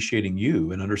and appreciating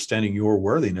you and understanding your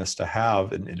worthiness to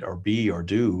have or be or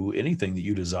do anything that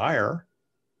you desire.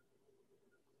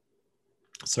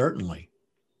 Certainly.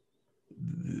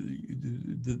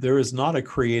 There is not a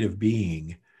creative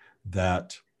being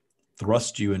that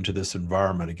thrust you into this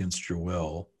environment against your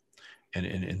will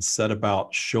and set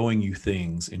about showing you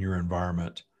things in your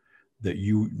environment that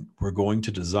you were going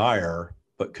to desire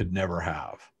but could never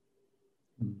have.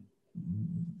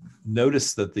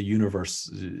 Notice that the universe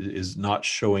is not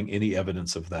showing any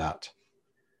evidence of that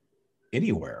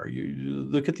anywhere. You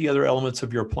look at the other elements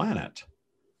of your planet.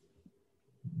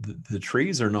 The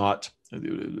trees are not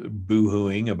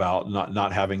boo-hooing about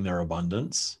not having their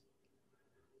abundance.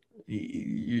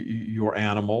 Your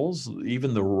animals,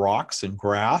 even the rocks and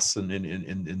grass and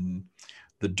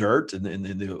the dirt and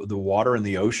the water in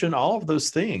the ocean, all of those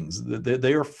things,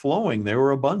 they are flowing, they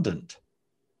were abundant.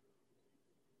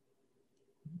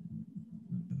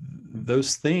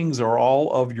 Those things are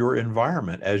all of your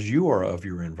environment as you are of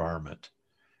your environment.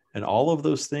 And all of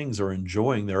those things are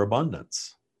enjoying their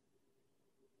abundance.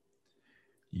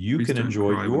 You can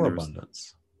enjoy your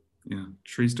abundance. Yeah,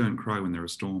 trees don't cry when there are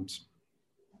storms.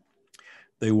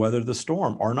 They weather the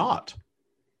storm or not.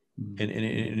 And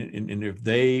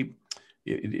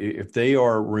if they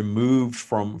are removed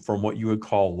from what you would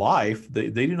call life, they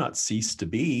do not cease to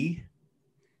be.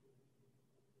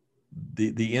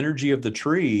 The energy of the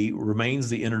tree remains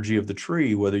the energy of the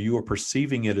tree, whether you are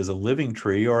perceiving it as a living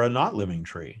tree or a not living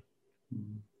tree.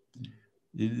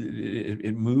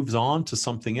 It moves on to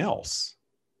something else,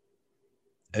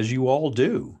 as you all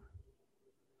do.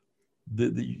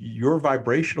 Your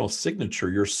vibrational signature,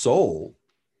 your soul,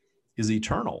 is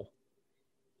eternal.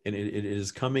 And it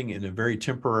is coming in a very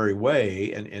temporary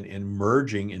way and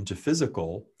merging into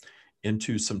physical,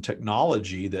 into some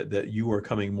technology that you are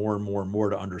coming more and more and more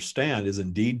to understand is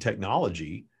indeed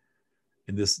technology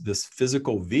in this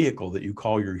physical vehicle that you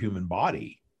call your human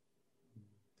body.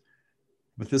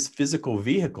 But this physical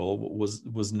vehicle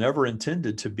was never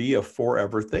intended to be a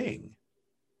forever thing.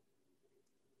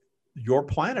 Your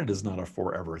planet is not a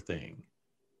forever thing.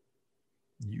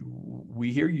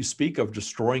 We hear you speak of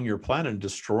destroying your planet and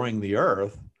destroying the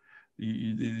earth.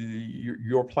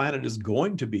 Your planet is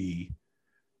going to be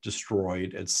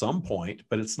destroyed at some point,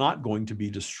 but it's not going to be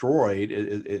destroyed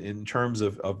in terms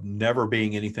of never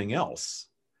being anything else.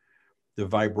 The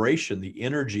vibration, the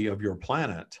energy of your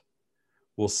planet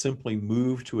will simply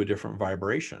move to a different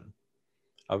vibration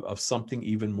of something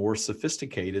even more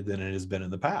sophisticated than it has been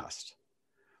in the past.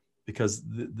 Because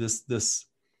this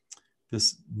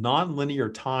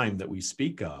nonlinear time that we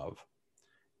speak of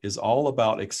is all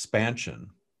about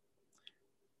expansion,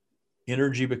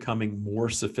 energy becoming more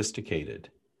sophisticated.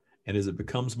 And as it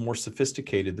becomes more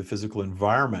sophisticated, the physical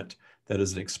environment that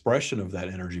is an expression of that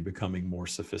energy becoming more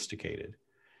sophisticated.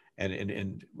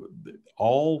 And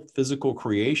all physical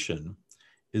creation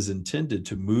is intended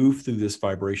to move through this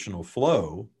vibrational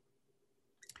flow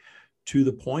to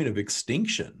the point of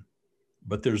extinction.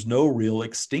 But there's no real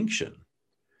extinction.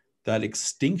 That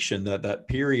extinction, that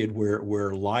period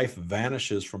where life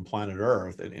vanishes from planet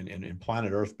Earth and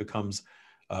planet Earth becomes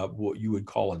what you would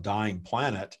call a dying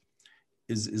planet,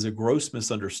 is a gross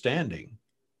misunderstanding.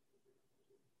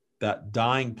 That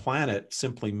dying planet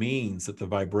simply means that the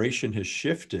vibration has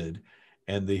shifted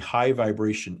and the high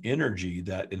vibration energy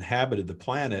that inhabited the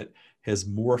planet has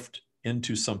morphed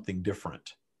into something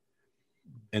different.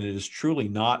 And it is truly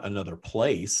not another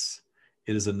place.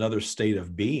 It is another state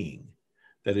of being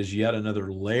that is yet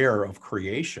another layer of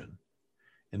creation.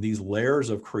 And these layers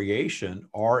of creation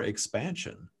are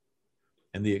expansion.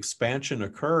 And the expansion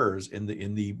occurs in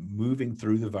the moving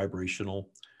through the vibrational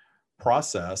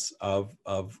process of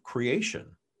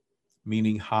creation,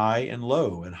 meaning high and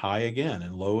low and high again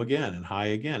and low again and high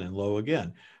again and low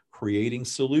again, creating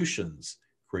solutions,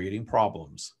 creating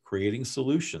problems, creating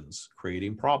solutions,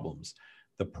 creating problems.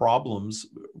 The problems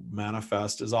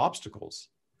manifest as obstacles.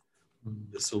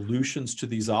 The solutions to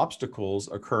these obstacles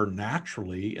occur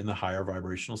naturally in the higher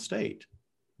vibrational state.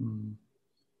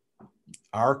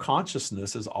 Our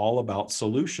consciousness is all about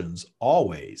solutions,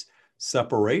 always.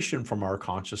 Separation from our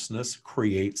consciousness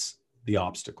creates the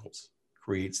obstacles,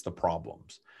 creates the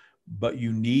problems. But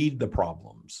you need the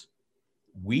problems.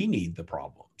 We need the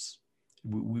problems.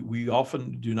 We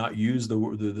often do not use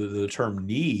the term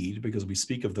need because we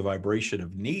speak of the vibration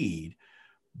of need,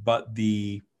 but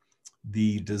the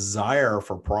The desire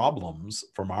for problems,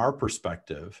 from our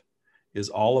perspective, is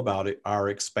all about our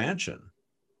expansion.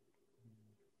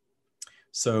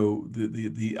 So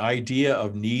the idea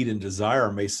of need and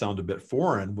desire may sound a bit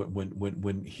foreign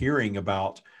when hearing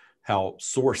about how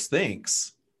Source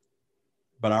thinks,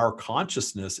 but our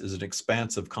consciousness is an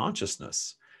expansive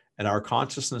consciousness, and our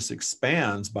consciousness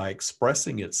expands by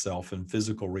expressing itself in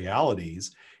physical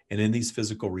realities, and in these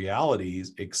physical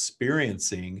realities,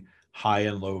 experiencing high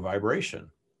and low vibration,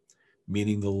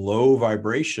 meaning the low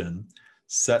vibration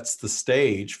sets the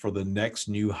stage for the next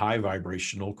new high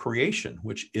vibrational creation,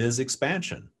 which is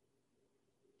expansion.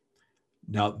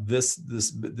 Now, this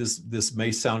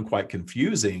may sound quite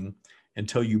confusing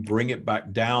until you bring it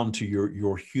back down to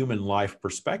your human life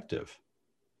perspective.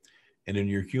 And in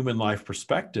your human life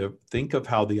perspective, think of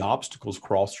how the obstacles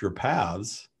cross your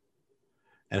paths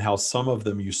and how some of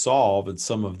them you solve and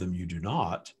some of them you do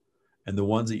not. And the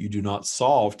ones that you do not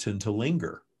solve tend to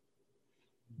linger.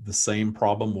 The same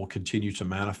problem will continue to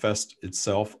manifest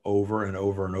itself over and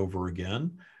over and over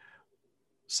again.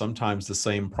 Sometimes the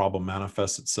same problem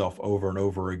manifests itself over and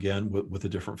over again with a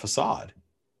different facade.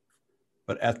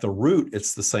 But at the root,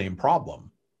 it's the same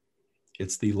problem.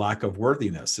 It's the lack of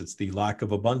worthiness. It's the lack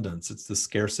of abundance. It's the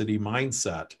scarcity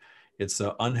mindset. It's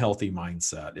an unhealthy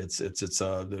mindset. It's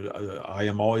a I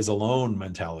am always alone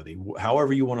mentality.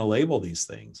 However you want to label these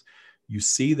things, you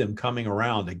see them coming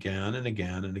around again and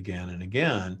again and again and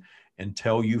again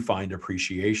until you find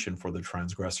appreciation for the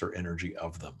transgressor energy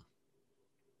of them.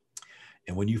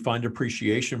 And when you find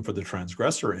appreciation for the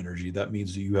transgressor energy, that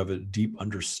means that you have a deep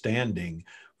understanding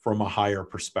from a higher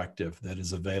perspective that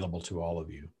is available to all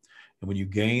of you. And when you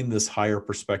gain this higher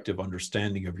perspective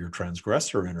understanding of your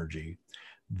transgressor energy,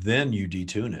 then you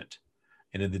detune it.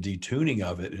 And in the detuning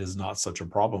of it, it is not such a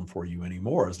problem for you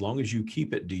anymore. As long as you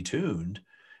keep it detuned,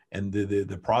 and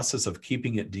the process of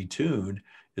keeping it detuned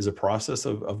is a process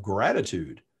of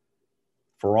gratitude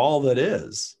for all that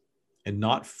is, and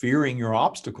not fearing your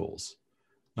obstacles,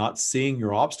 not seeing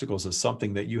your obstacles as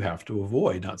something that you have to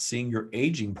avoid, not seeing your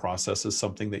aging process as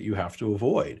something that you have to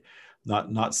avoid,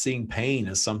 not seeing pain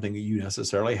as something that you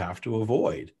necessarily have to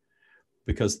avoid.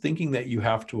 Because thinking that you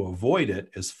have to avoid it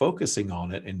is focusing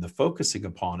on it, and the focusing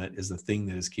upon it is the thing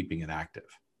that is keeping it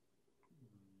active.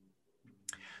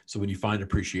 So when you find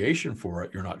appreciation for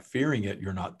it, you're not fearing it,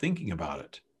 you're not thinking about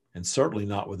it, and certainly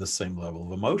not with the same level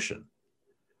of emotion.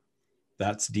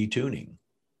 That's detuning.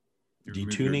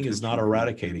 Detuning is not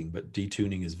eradicating, but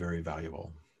detuning is very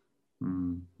valuable.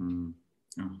 Mm-hmm.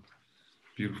 Oh,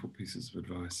 beautiful pieces of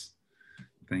advice.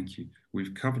 Thank you.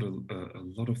 We've covered a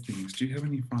lot of things. Do you have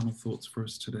any final thoughts for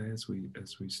us today as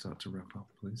we start to wrap up,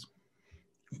 please?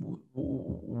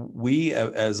 We,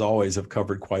 as always, have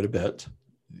covered quite a bit.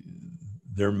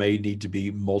 There may need to be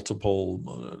multiple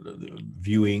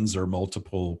viewings or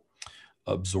multiple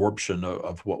absorption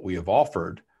of what we have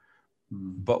offered.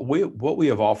 But what we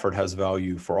have offered has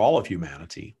value for all of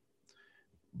humanity.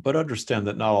 But understand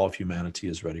that not all of humanity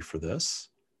is ready for this.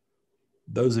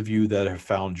 Those of you that have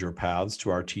found your paths to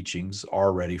our teachings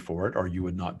are ready for it, or you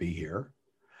would not be here.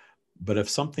 But if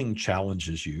something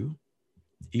challenges you,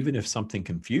 even if something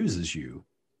confuses you,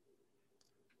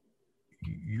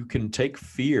 you can take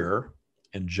fear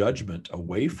and judgment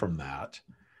away from that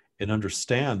and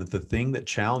understand that the thing that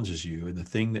challenges you and the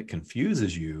thing that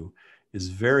confuses you is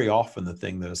very often the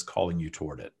thing that is calling you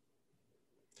toward it.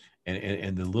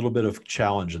 And the little bit of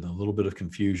challenge and the little bit of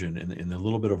confusion and the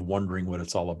little bit of wondering what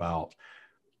it's all about,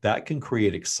 that can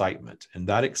create excitement. And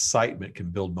that excitement can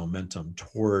build momentum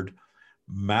toward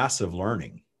massive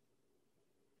learning.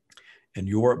 And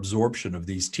your absorption of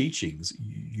these teachings,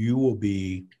 you will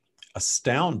be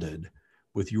astounded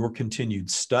with your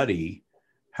continued study,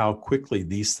 how quickly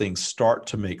these things start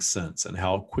to make sense and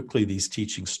how quickly these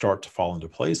teachings start to fall into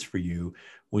place for you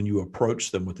when you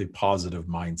approach them with a positive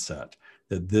mindset,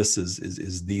 that this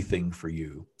is the thing for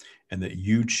you and that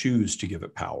you choose to give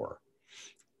it power.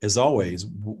 As always,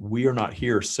 we are not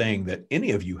here saying that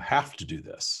any of you have to do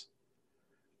this.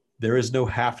 There is no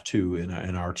have to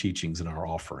in our teachings and our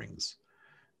offerings,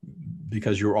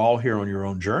 because you're all here on your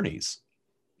own journeys.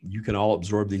 You can all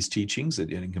absorb these teachings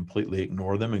and completely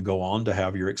ignore them and go on to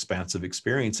have your expansive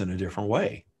experience in a different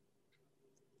way.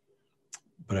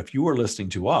 But if you are listening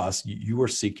to us, you are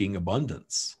seeking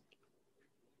abundance.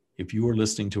 If you are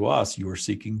listening to us, you are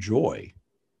seeking joy.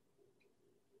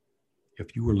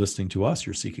 If you are listening to us,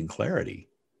 you're seeking clarity.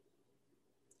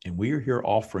 And we are here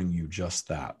offering you just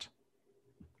that.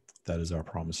 That is our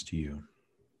promise to you.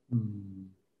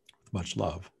 With much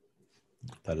love.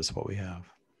 That is what we have.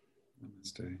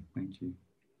 Namaste. Thank you.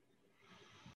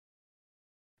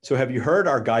 So have you heard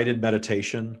our guided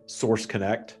meditation, Source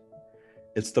Connect?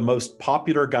 It's the most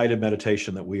popular guided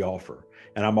meditation that we offer.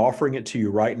 And I'm offering it to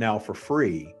you right now for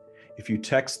free if you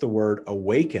text the word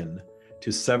AWAKEN to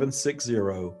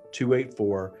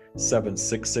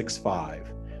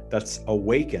 760-284-7665. That's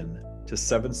AWAKEN to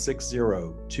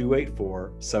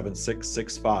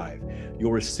 760-284-7665.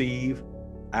 You'll receive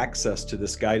access to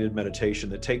this guided meditation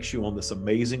that takes you on this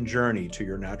amazing journey to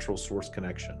your natural source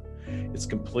connection. It's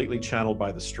completely channeled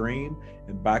by the stream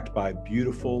and backed by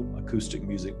beautiful acoustic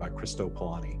music by Christo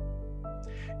Polani.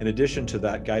 In addition to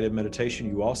that guided meditation,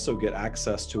 you also get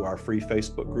access to our free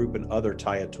Facebook group and other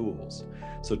Taya tools.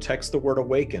 So text the word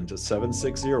AWAKEN to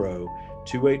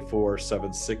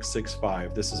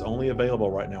 760-284-7665. This is only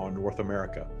available right now in North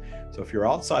America. So if you're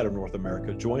outside of North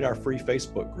America, join our free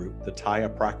Facebook group, the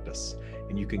Taya Practice,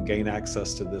 and you can gain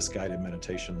access to this guided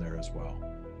meditation there as well.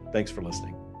 Thanks for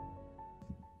listening.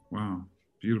 Wow,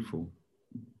 beautiful,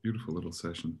 beautiful little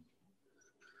session.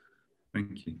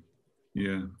 Thank you.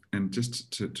 Yeah, and just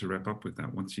to wrap up with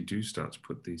that, once you do start to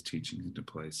put these teachings into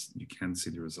place, you can see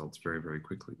the results very, very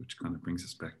quickly, which kind of brings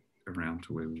us back around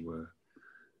to where we were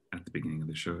at the beginning of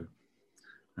the show.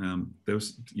 And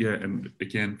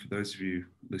again, for those of you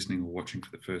listening or watching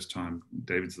for the first time,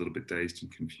 David's a little bit dazed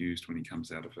and confused when he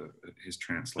comes out of his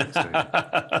trance-like state.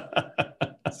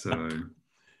 So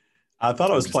I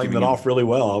thought I was playing that off really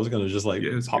well. I was going to just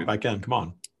pop back in. Come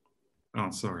on.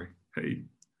 Oh, sorry. Hey.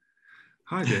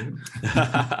 Hi, David.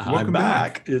 I'm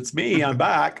back. It's me. I'm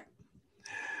back.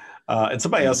 And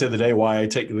somebody asked the other day why I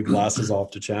take the glasses off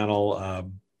to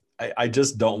channel. I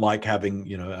just don't like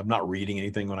having, I'm not reading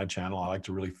anything when I channel. I like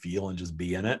to really feel and just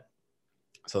be in it.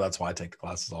 So that's why I take the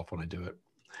glasses off when I do it.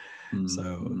 Mm-hmm.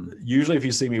 So usually if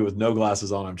you see me with no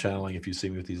glasses on, I'm channeling. If you see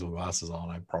me with these little glasses on,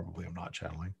 I probably am not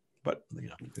channeling. But, who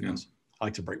knows? I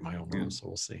like to break my own rules, so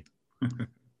we'll see.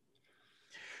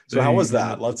 So how was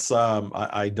that? Let's,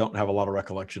 I don't have a lot of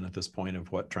recollection at this point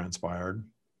of what transpired.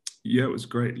 Yeah, it was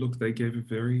great. Look, they gave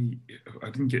I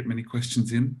didn't get many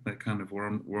questions in. They kind of were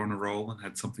on a roll and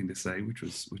had something to say, which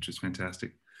was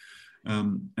fantastic.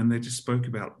 And they just spoke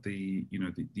about the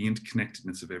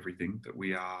interconnectedness of everything, that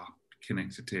we are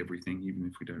connected to everything, even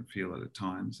if we don't feel it at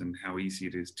times, and how easy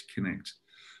it is to connect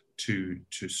to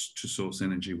source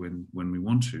energy when we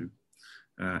want to.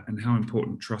 And how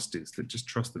important trust is, that just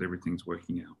trust that everything's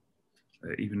working out,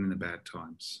 even in the bad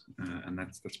times. And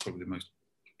that's probably the most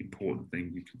important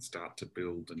thing you can start to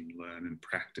build and learn and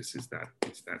practice is that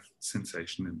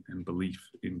sensation and belief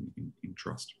in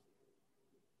trust.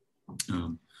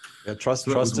 Trust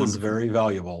is very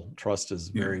valuable. Trust is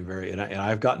very, very, and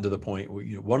I've gotten to the point where,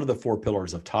 one of the 4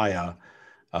 pillars of Taya,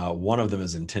 one of them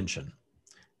is intention.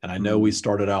 And I know we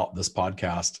started out this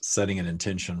podcast setting an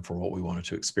intention for what we wanted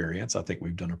to experience. I think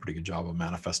we've done a pretty good job of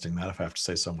manifesting that, if I have to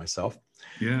say so myself.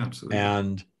 Yeah, absolutely.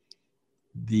 And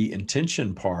the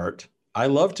intention part, I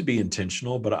love to be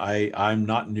intentional, but I'm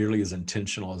not nearly as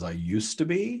intentional as I used to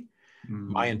be.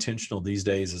 My intentional these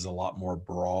days is a lot more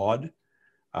broad.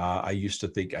 I used to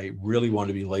think I really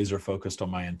wanted to be laser focused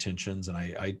on my intentions.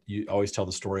 And you always tell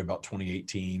the story about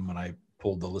 2018 when I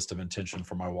pulled the list of intention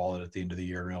from my wallet at the end of the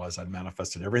year and realized I'd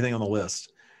manifested everything on the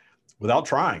list without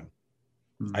trying.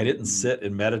 I didn't sit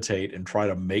and meditate and try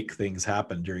to make things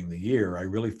happen during the year. I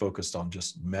really focused on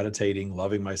just meditating,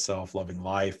 loving myself, loving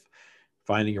life,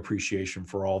 finding appreciation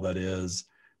for all that is,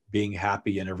 being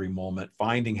happy in every moment,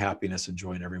 finding happiness and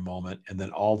joy in every moment. And then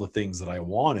all the things that I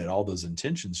wanted, all those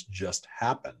intentions just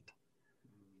happened.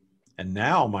 And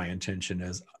now my intention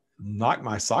is knock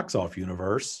my socks off,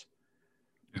 universe.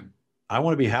 I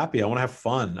want to be happy. I want to have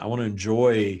fun. I want to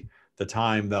enjoy the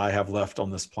time that I have left on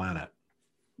this planet.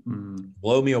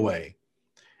 Blow me away.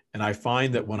 And I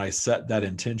find that when I set that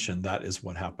intention, that is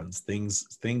what happens.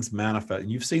 Things manifest. And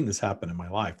you've seen this happen in my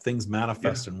life. Things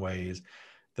manifest in ways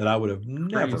that I would have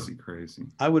crazy.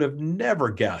 I would have never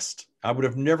guessed. I would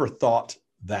have never thought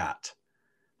that.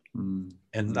 And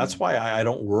that's why I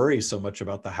don't worry so much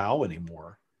about the how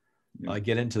anymore. I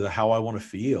get into the how I want to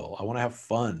feel. I want to have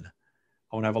fun.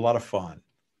 I want to have a lot of fun.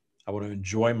 I want to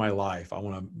enjoy my life. I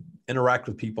want to interact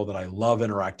with people that I love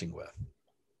interacting with,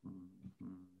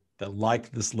 that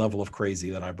like this level of crazy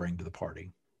that I bring to the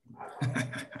party.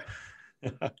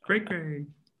 Great.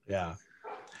 Yeah.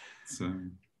 So,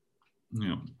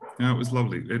 it was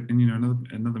lovely. And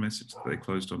another message that they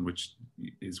closed on, which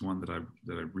is one that I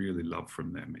really love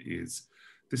from them, is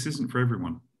this isn't for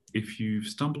everyone. If you've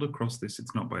stumbled across this,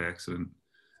 it's not by accident.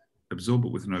 Absorb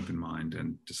it with an open mind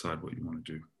and decide what you want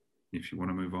to do. If you want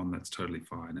to move on, that's totally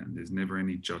fine. And there's never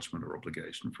any judgment or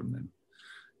obligation from them.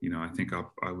 I think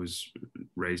I was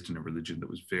raised in a religion that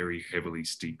was very heavily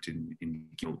steeped in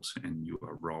guilt, and you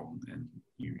are wrong, and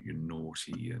you're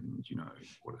naughty, and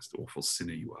what an awful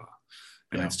sinner you are.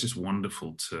 And it's just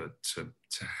wonderful to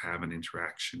have an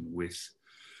interaction with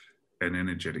an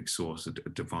energetic source, a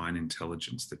divine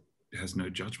intelligence that has no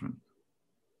judgment.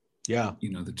 Yeah.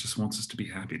 That just wants us to be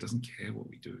happy. It doesn't care what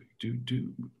we do.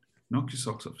 Do knock your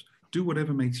socks off. Do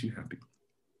whatever makes you happy.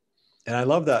 And I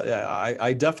love that.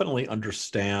 I definitely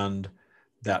understand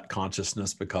that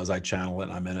consciousness because I channel it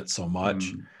and I'm in it so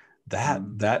much.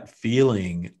 That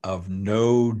feeling of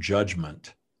no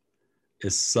judgment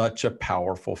is such a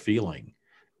powerful feeling.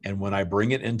 And when I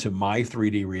bring it into my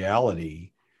 3D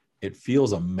reality, it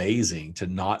feels amazing to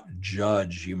not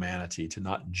judge humanity, to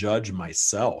not judge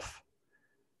myself.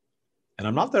 And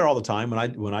I'm not there all the time.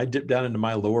 When I dip down into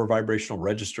my lower vibrational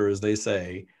register, as they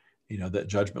say, that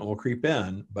judgment will creep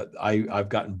in, but I've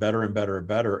gotten better and better and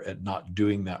better at not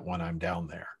doing that when I'm down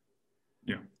there.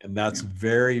 Yeah. And that's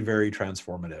very, very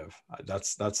transformative.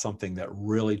 That's something that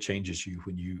really changes you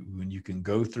when you can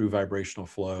go through vibrational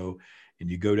flow and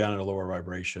you go down at a lower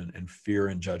vibration, and fear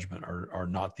and judgment are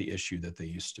not the issue that they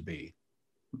used to be.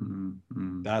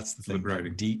 Mm-hmm. That's the thing.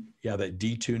 That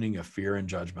detuning of fear and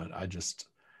judgment.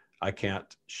 I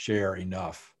can't share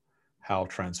enough how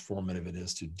transformative it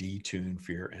is to detune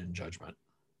fear and judgment.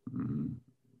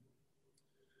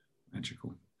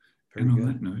 Magical. Very and good. On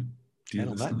that note, and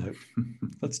on that note,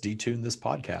 let's detune this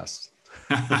podcast.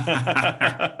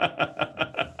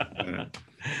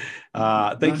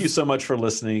 Thank you so much for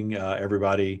listening,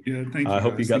 everybody. Yeah, thank you. I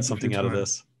hope you got something out of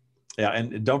this. Yeah,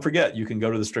 and don't forget, you can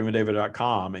go to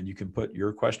thestreamofdavid.com and you can put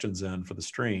your questions in for the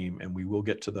stream, and we will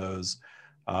get to those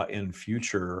in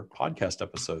future podcast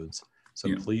episodes.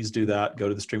 So please do that. Go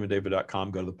to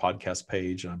thestreamofdavid.com, go to the podcast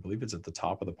page, and I believe it's at the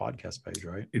top of the podcast page,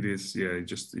 right? It is, yeah. You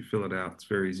fill it out. It's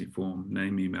very easy form.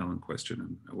 Name, email, and question,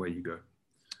 and away you go.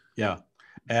 Yeah.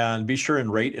 And be sure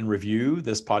and rate and review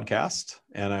this podcast.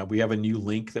 And we have a new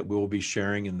link that we will be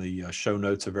sharing in the show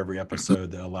notes of every episode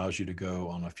that allows you to go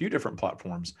on a few different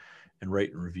platforms and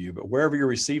rate and review. But wherever you're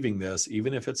receiving this,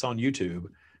 even if it's on YouTube,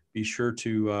 be sure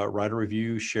to write a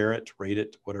review, share it, rate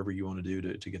it, whatever you want to do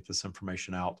to get this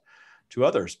information out to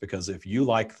others. Because if you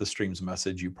like the stream's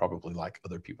message, you probably like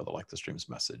other people that like the stream's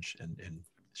message, and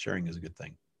sharing is a good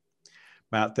thing.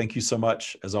 Matt, thank you so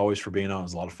much, as always, for being on. It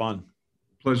was a lot of fun.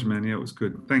 Pleasure, man. Yeah, it was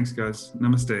good. Thanks, guys.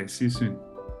 Namaste. See you soon.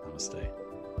 Namaste.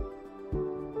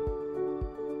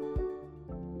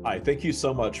 Hi, thank you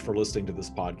so much for listening to this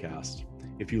podcast.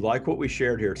 If you like what we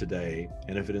shared here today,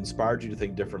 and if it inspired you to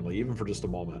think differently, even for just a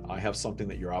moment, I have something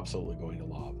that you're absolutely going to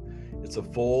love. It's a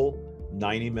full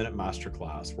 90-minute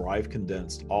masterclass where I've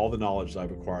condensed all the knowledge that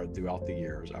I've acquired throughout the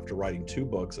years after writing 2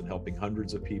 books and helping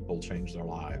hundreds of people change their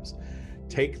lives.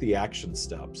 Take the action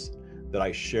steps that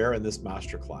I share in this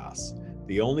masterclass.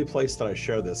 The only place that I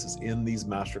share this is in these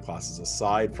masterclasses,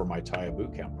 aside from my Taya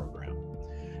Bootcamp program.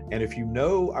 And if you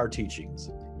know our teachings,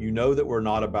 you know that we're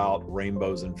not about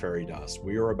rainbows and fairy dust.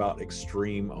 We are about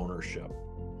extreme ownership,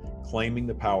 claiming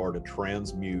the power to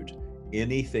transmute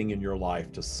anything in your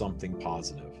life to something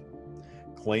positive,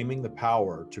 claiming the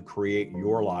power to create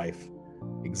your life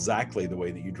exactly the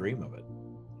way that you dream of it.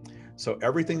 So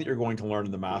everything that you're going to learn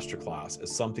in the masterclass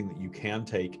is something that you can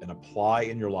take and apply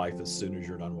in your life as soon as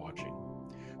you're done watching.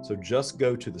 So just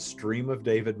go to the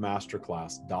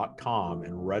streamofdavidmasterclass.com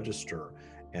and register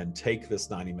and take this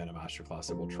 90-minute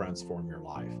masterclass. It will transform your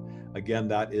life. Again,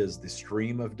 that is the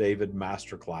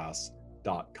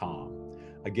streamofdavidmasterclass.com.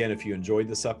 Again, if you enjoyed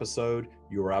this episode,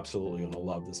 you are absolutely going to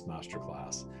love this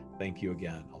masterclass. Thank you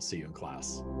again. I'll see you in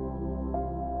class.